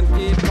cool and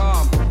keep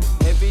calm.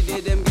 Every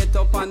day them get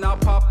up and a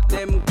pop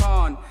them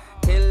corn.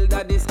 Tell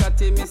Daddy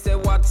Scotty me say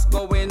what's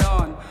going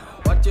on.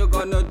 What you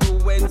gonna do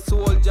when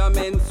soldier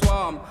men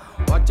swarm?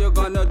 What you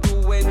gonna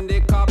do when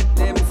they cop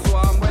them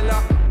swarm?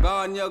 Well,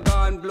 gone, you're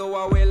gone, blow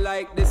away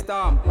like the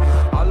storm.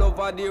 All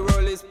over the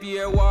world is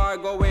peer war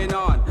going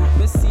on.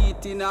 Me see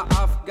it in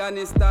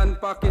Afghanistan,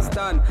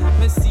 Pakistan.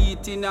 Me see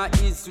it in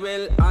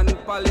Israel and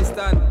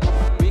Palestine.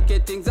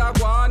 Wicked things are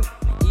gone,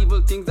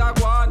 evil things are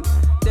gone.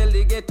 Tell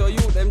the ghetto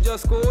you them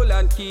just cool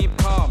and keep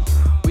calm.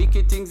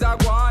 Wicked things are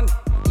gone,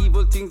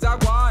 evil things are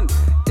gone.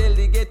 Tell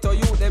the ghetto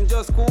you them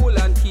just cool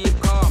and keep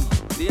calm.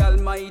 The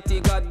Almighty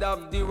God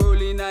of the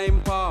world in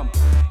Him palm.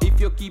 If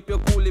you keep your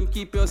cool, Him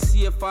keep you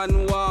safe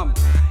and warm.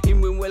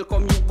 Him will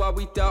welcome you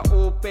with an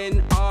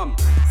open arm.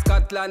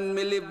 Scotland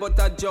me live, but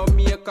a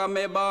Jamaica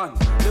me born.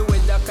 The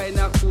weather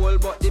kinda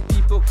cold, but the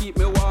people keep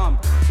me warm.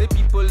 The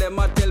people them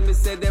a tell me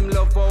say them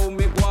love how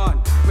me go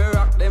on. Me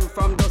rock them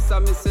from dusk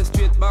and me say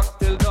straight back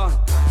till dawn.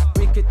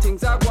 Wicked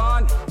things are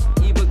gone,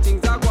 evil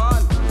things are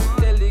gone.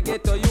 Tell the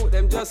ghetto you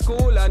them just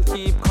cool and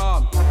keep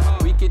calm.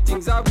 Wicked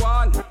things are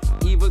gone,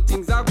 evil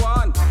things are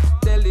gone.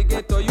 Tell the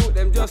ghetto you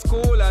them just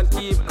cool and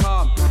keep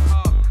calm.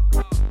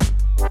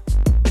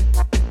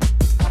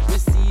 Me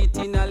see it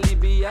in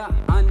Libya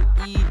and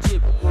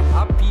Egypt.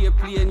 A peer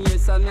plane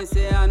yes and me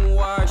say and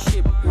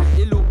worship.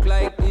 It look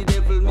like the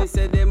devil me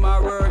say them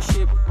a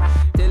worship.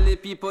 Tell the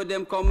people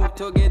them come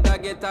together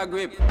get a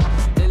grip.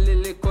 Tell the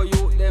little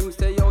youth them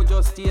say yo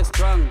just stay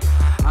strong.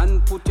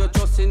 And put your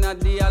trust in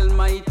the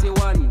Almighty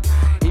One.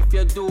 If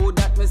you do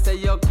that me say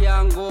you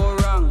can't go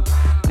wrong.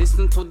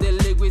 Listen to the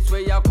lyrics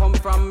where you come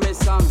from, me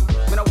song.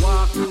 Me no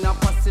walk in a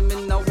posse,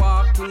 me no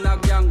walk in a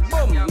gang.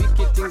 Boom,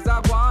 wicked things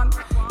are gone,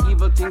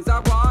 evil things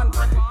are gone.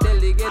 Tell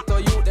the ghetto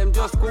you them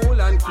just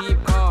cool and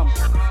keep calm.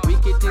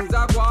 Wicked things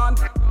are gone,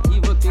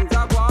 evil things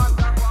are gone.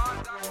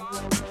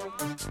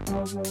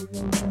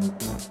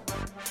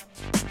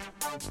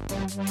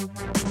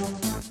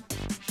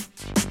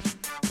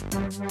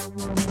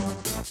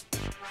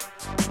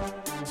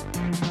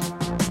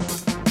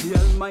 The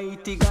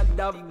Almighty God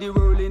of the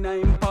world in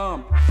Him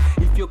palm.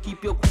 If you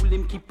keep your cool,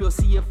 Him keep you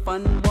safe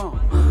and warm.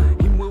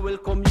 Him will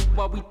welcome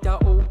you with an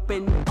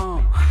open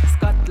arm.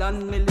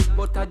 Scotland me live,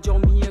 but a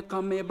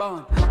Jamaica me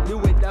born. The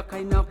weather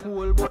kinda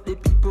cold, but the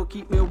people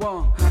keep me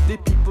warm. The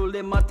people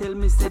them a tell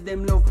me say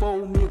them love how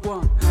me go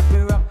on. Me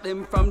rock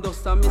them from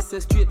dusk and me say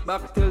straight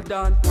back till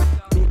dawn.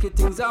 Wicked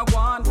things are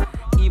gone,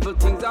 evil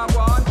things are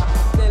gone.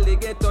 Tell the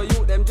ghetto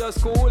you them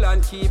just cool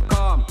and keep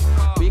calm.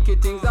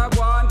 Wicked things are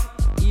gone,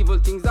 evil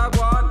things are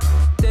gone.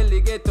 Tell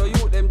the ghetto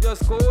you them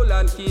just cool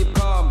and keep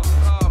calm.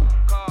 Calm,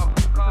 calm,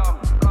 calm,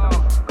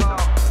 calm,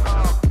 calm,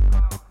 calm.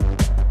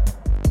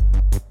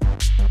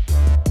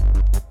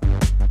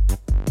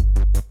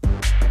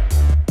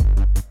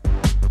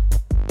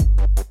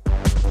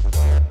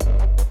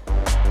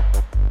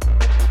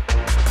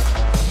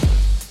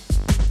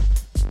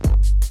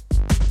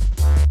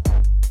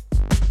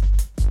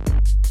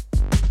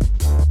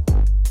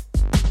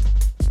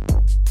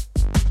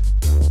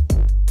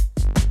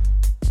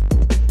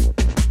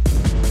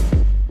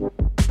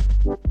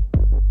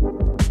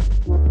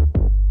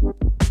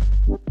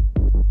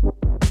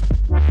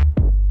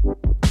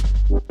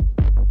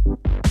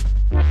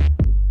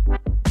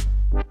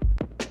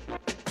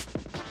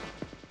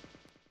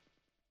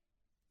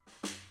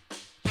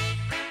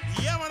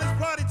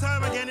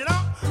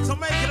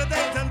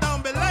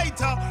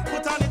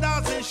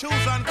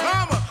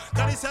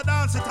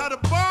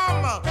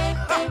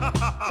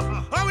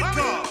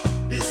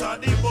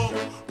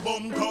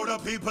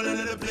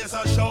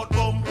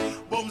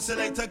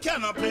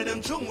 Cannot play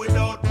them tune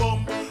without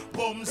boom.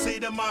 Boom, see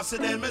the master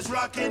them is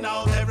rocking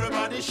out.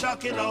 Everybody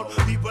shocking out.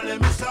 People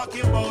them is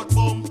talking about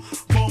boom.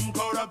 Boom,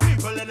 crowd of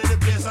people in the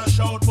place a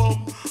shout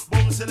boom.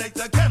 Boom,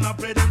 selector cannot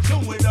play them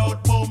tune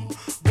without boom.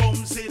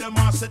 Boom, see the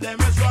master them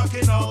is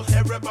rocking out.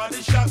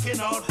 Everybody shocking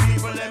out.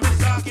 People them is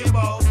talking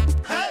about.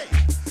 Hey,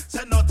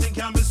 said nothing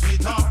can be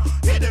sweeter.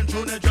 Hear them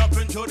tune they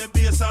dropping through the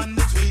bass and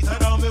the tweeter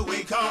down me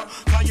weaker.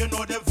 Cause you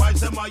know the vibes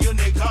them are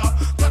unique.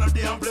 Turn up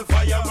the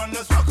amplifier and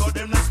let's rock out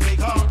them the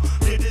speaker.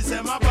 Ladies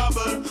them a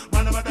bubble,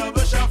 man of a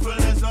double shuffle.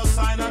 There's no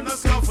sign and no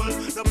scuffle.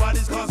 The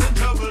body's causing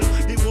trouble.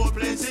 The whole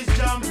place is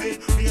jumping,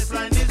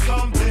 baseline is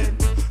thumping.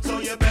 So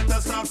you better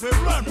stop it,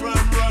 run,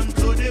 run, run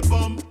to the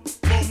boom.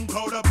 Boom,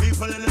 crowd of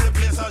people in the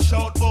place a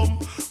shout boom.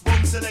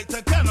 Boom,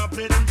 selector cannot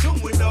play them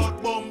tune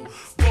without boom.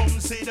 Boom,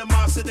 see the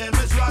master them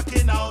is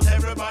rocking out.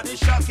 Everybody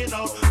shocking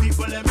out.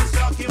 People them is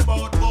talking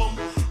about boom.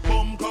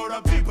 Boom, crowd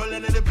of people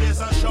in the place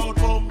a shout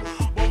boom.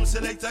 Boom,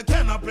 selector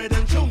cannot play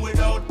them tune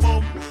without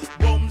boom.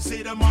 Boom,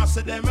 see the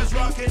master them is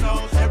rocking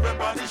out.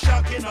 Everybody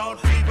shocking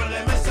out. People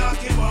them is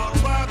talking about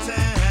party.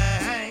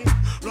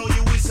 Blow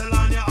your whistle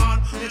on your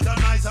horn. It's a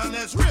nice and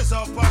let's raise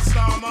up a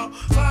storm.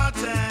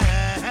 Party.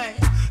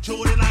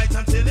 Through the night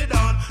until the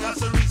dawn. That's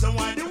the reason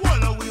why the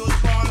whole of we was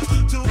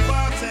born to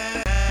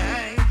party.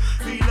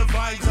 Feel the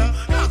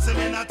vibes, dancing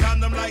in a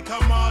tandem like a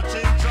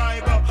marching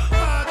tribe.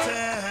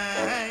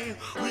 Party.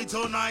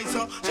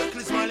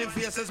 Checkly smiling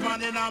faces,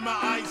 man, in my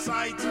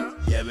eyesight.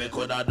 Yeah, we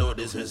coulda do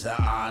this, we say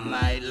all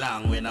night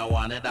long. We no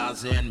wanna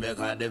dance in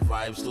because the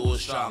vibes too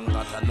strong.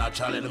 Got a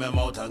natural in my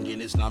mouth and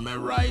Guinness na me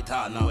right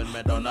hand. Now when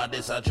me done a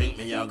this a drink,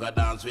 me a go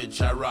dance with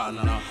Sharon.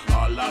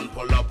 All and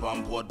pull up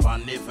and put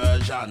pan the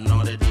version.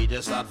 Now the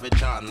DJ start for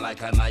chant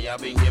like a Naya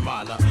Bingy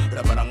man.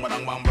 Bang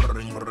bang bang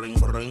bring bring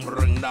bring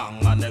bring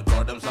down. And the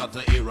crowd them start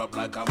to erupt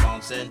like a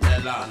Mount St.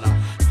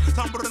 Helena.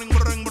 Some bring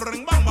bring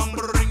bring bang bang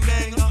bring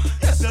ding.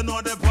 Yes, you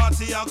know the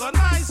party I got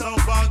nice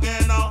up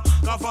again.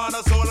 Got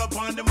father soul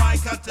upon the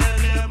mic, I tell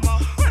him.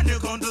 When you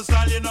come to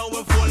style, you know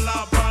we full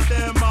up on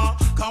them.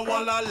 Can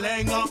walla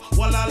lenga,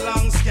 walla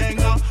long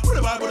skenga.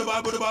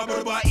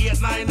 Buddha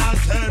 8, 9 and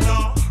 10.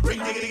 Ring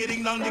diggy diggy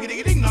ding dong, diggy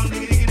diggy ding dong,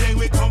 diggy diggy ding.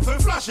 We come for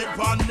flash it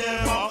on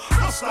them.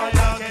 No style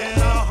again.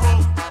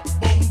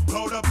 Boom,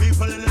 crowd of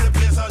people in the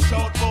place I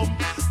shout boom.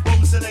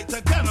 Boom,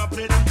 selector cannot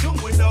play them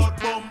tune without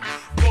boom.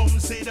 Boom,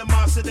 see the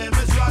master them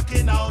is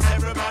rocking out.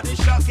 Everybody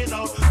shocking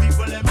out.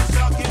 People them is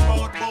talking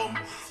about boom.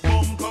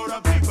 Boom, crowd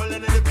of people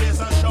in the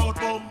place I shout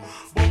boom.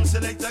 Boom,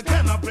 selector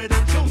cannot play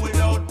them tune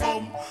without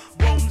boom.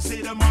 Boom,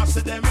 see the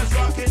master them is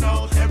rocking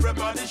out.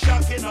 Everybody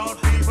shocking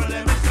out. People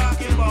them is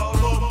talking about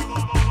boom.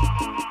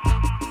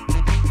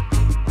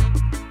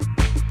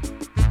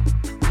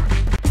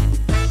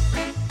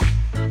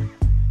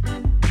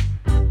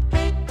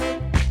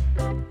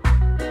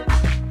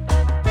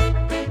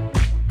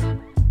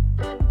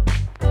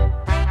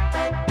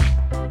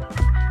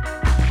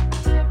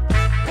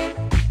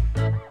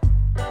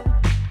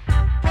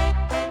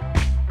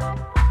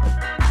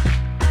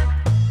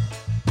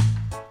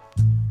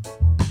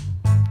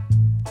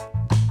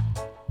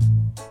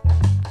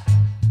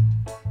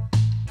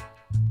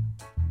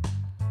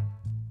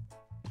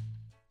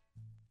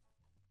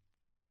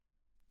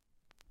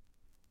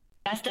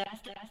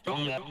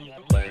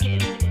 Work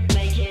it.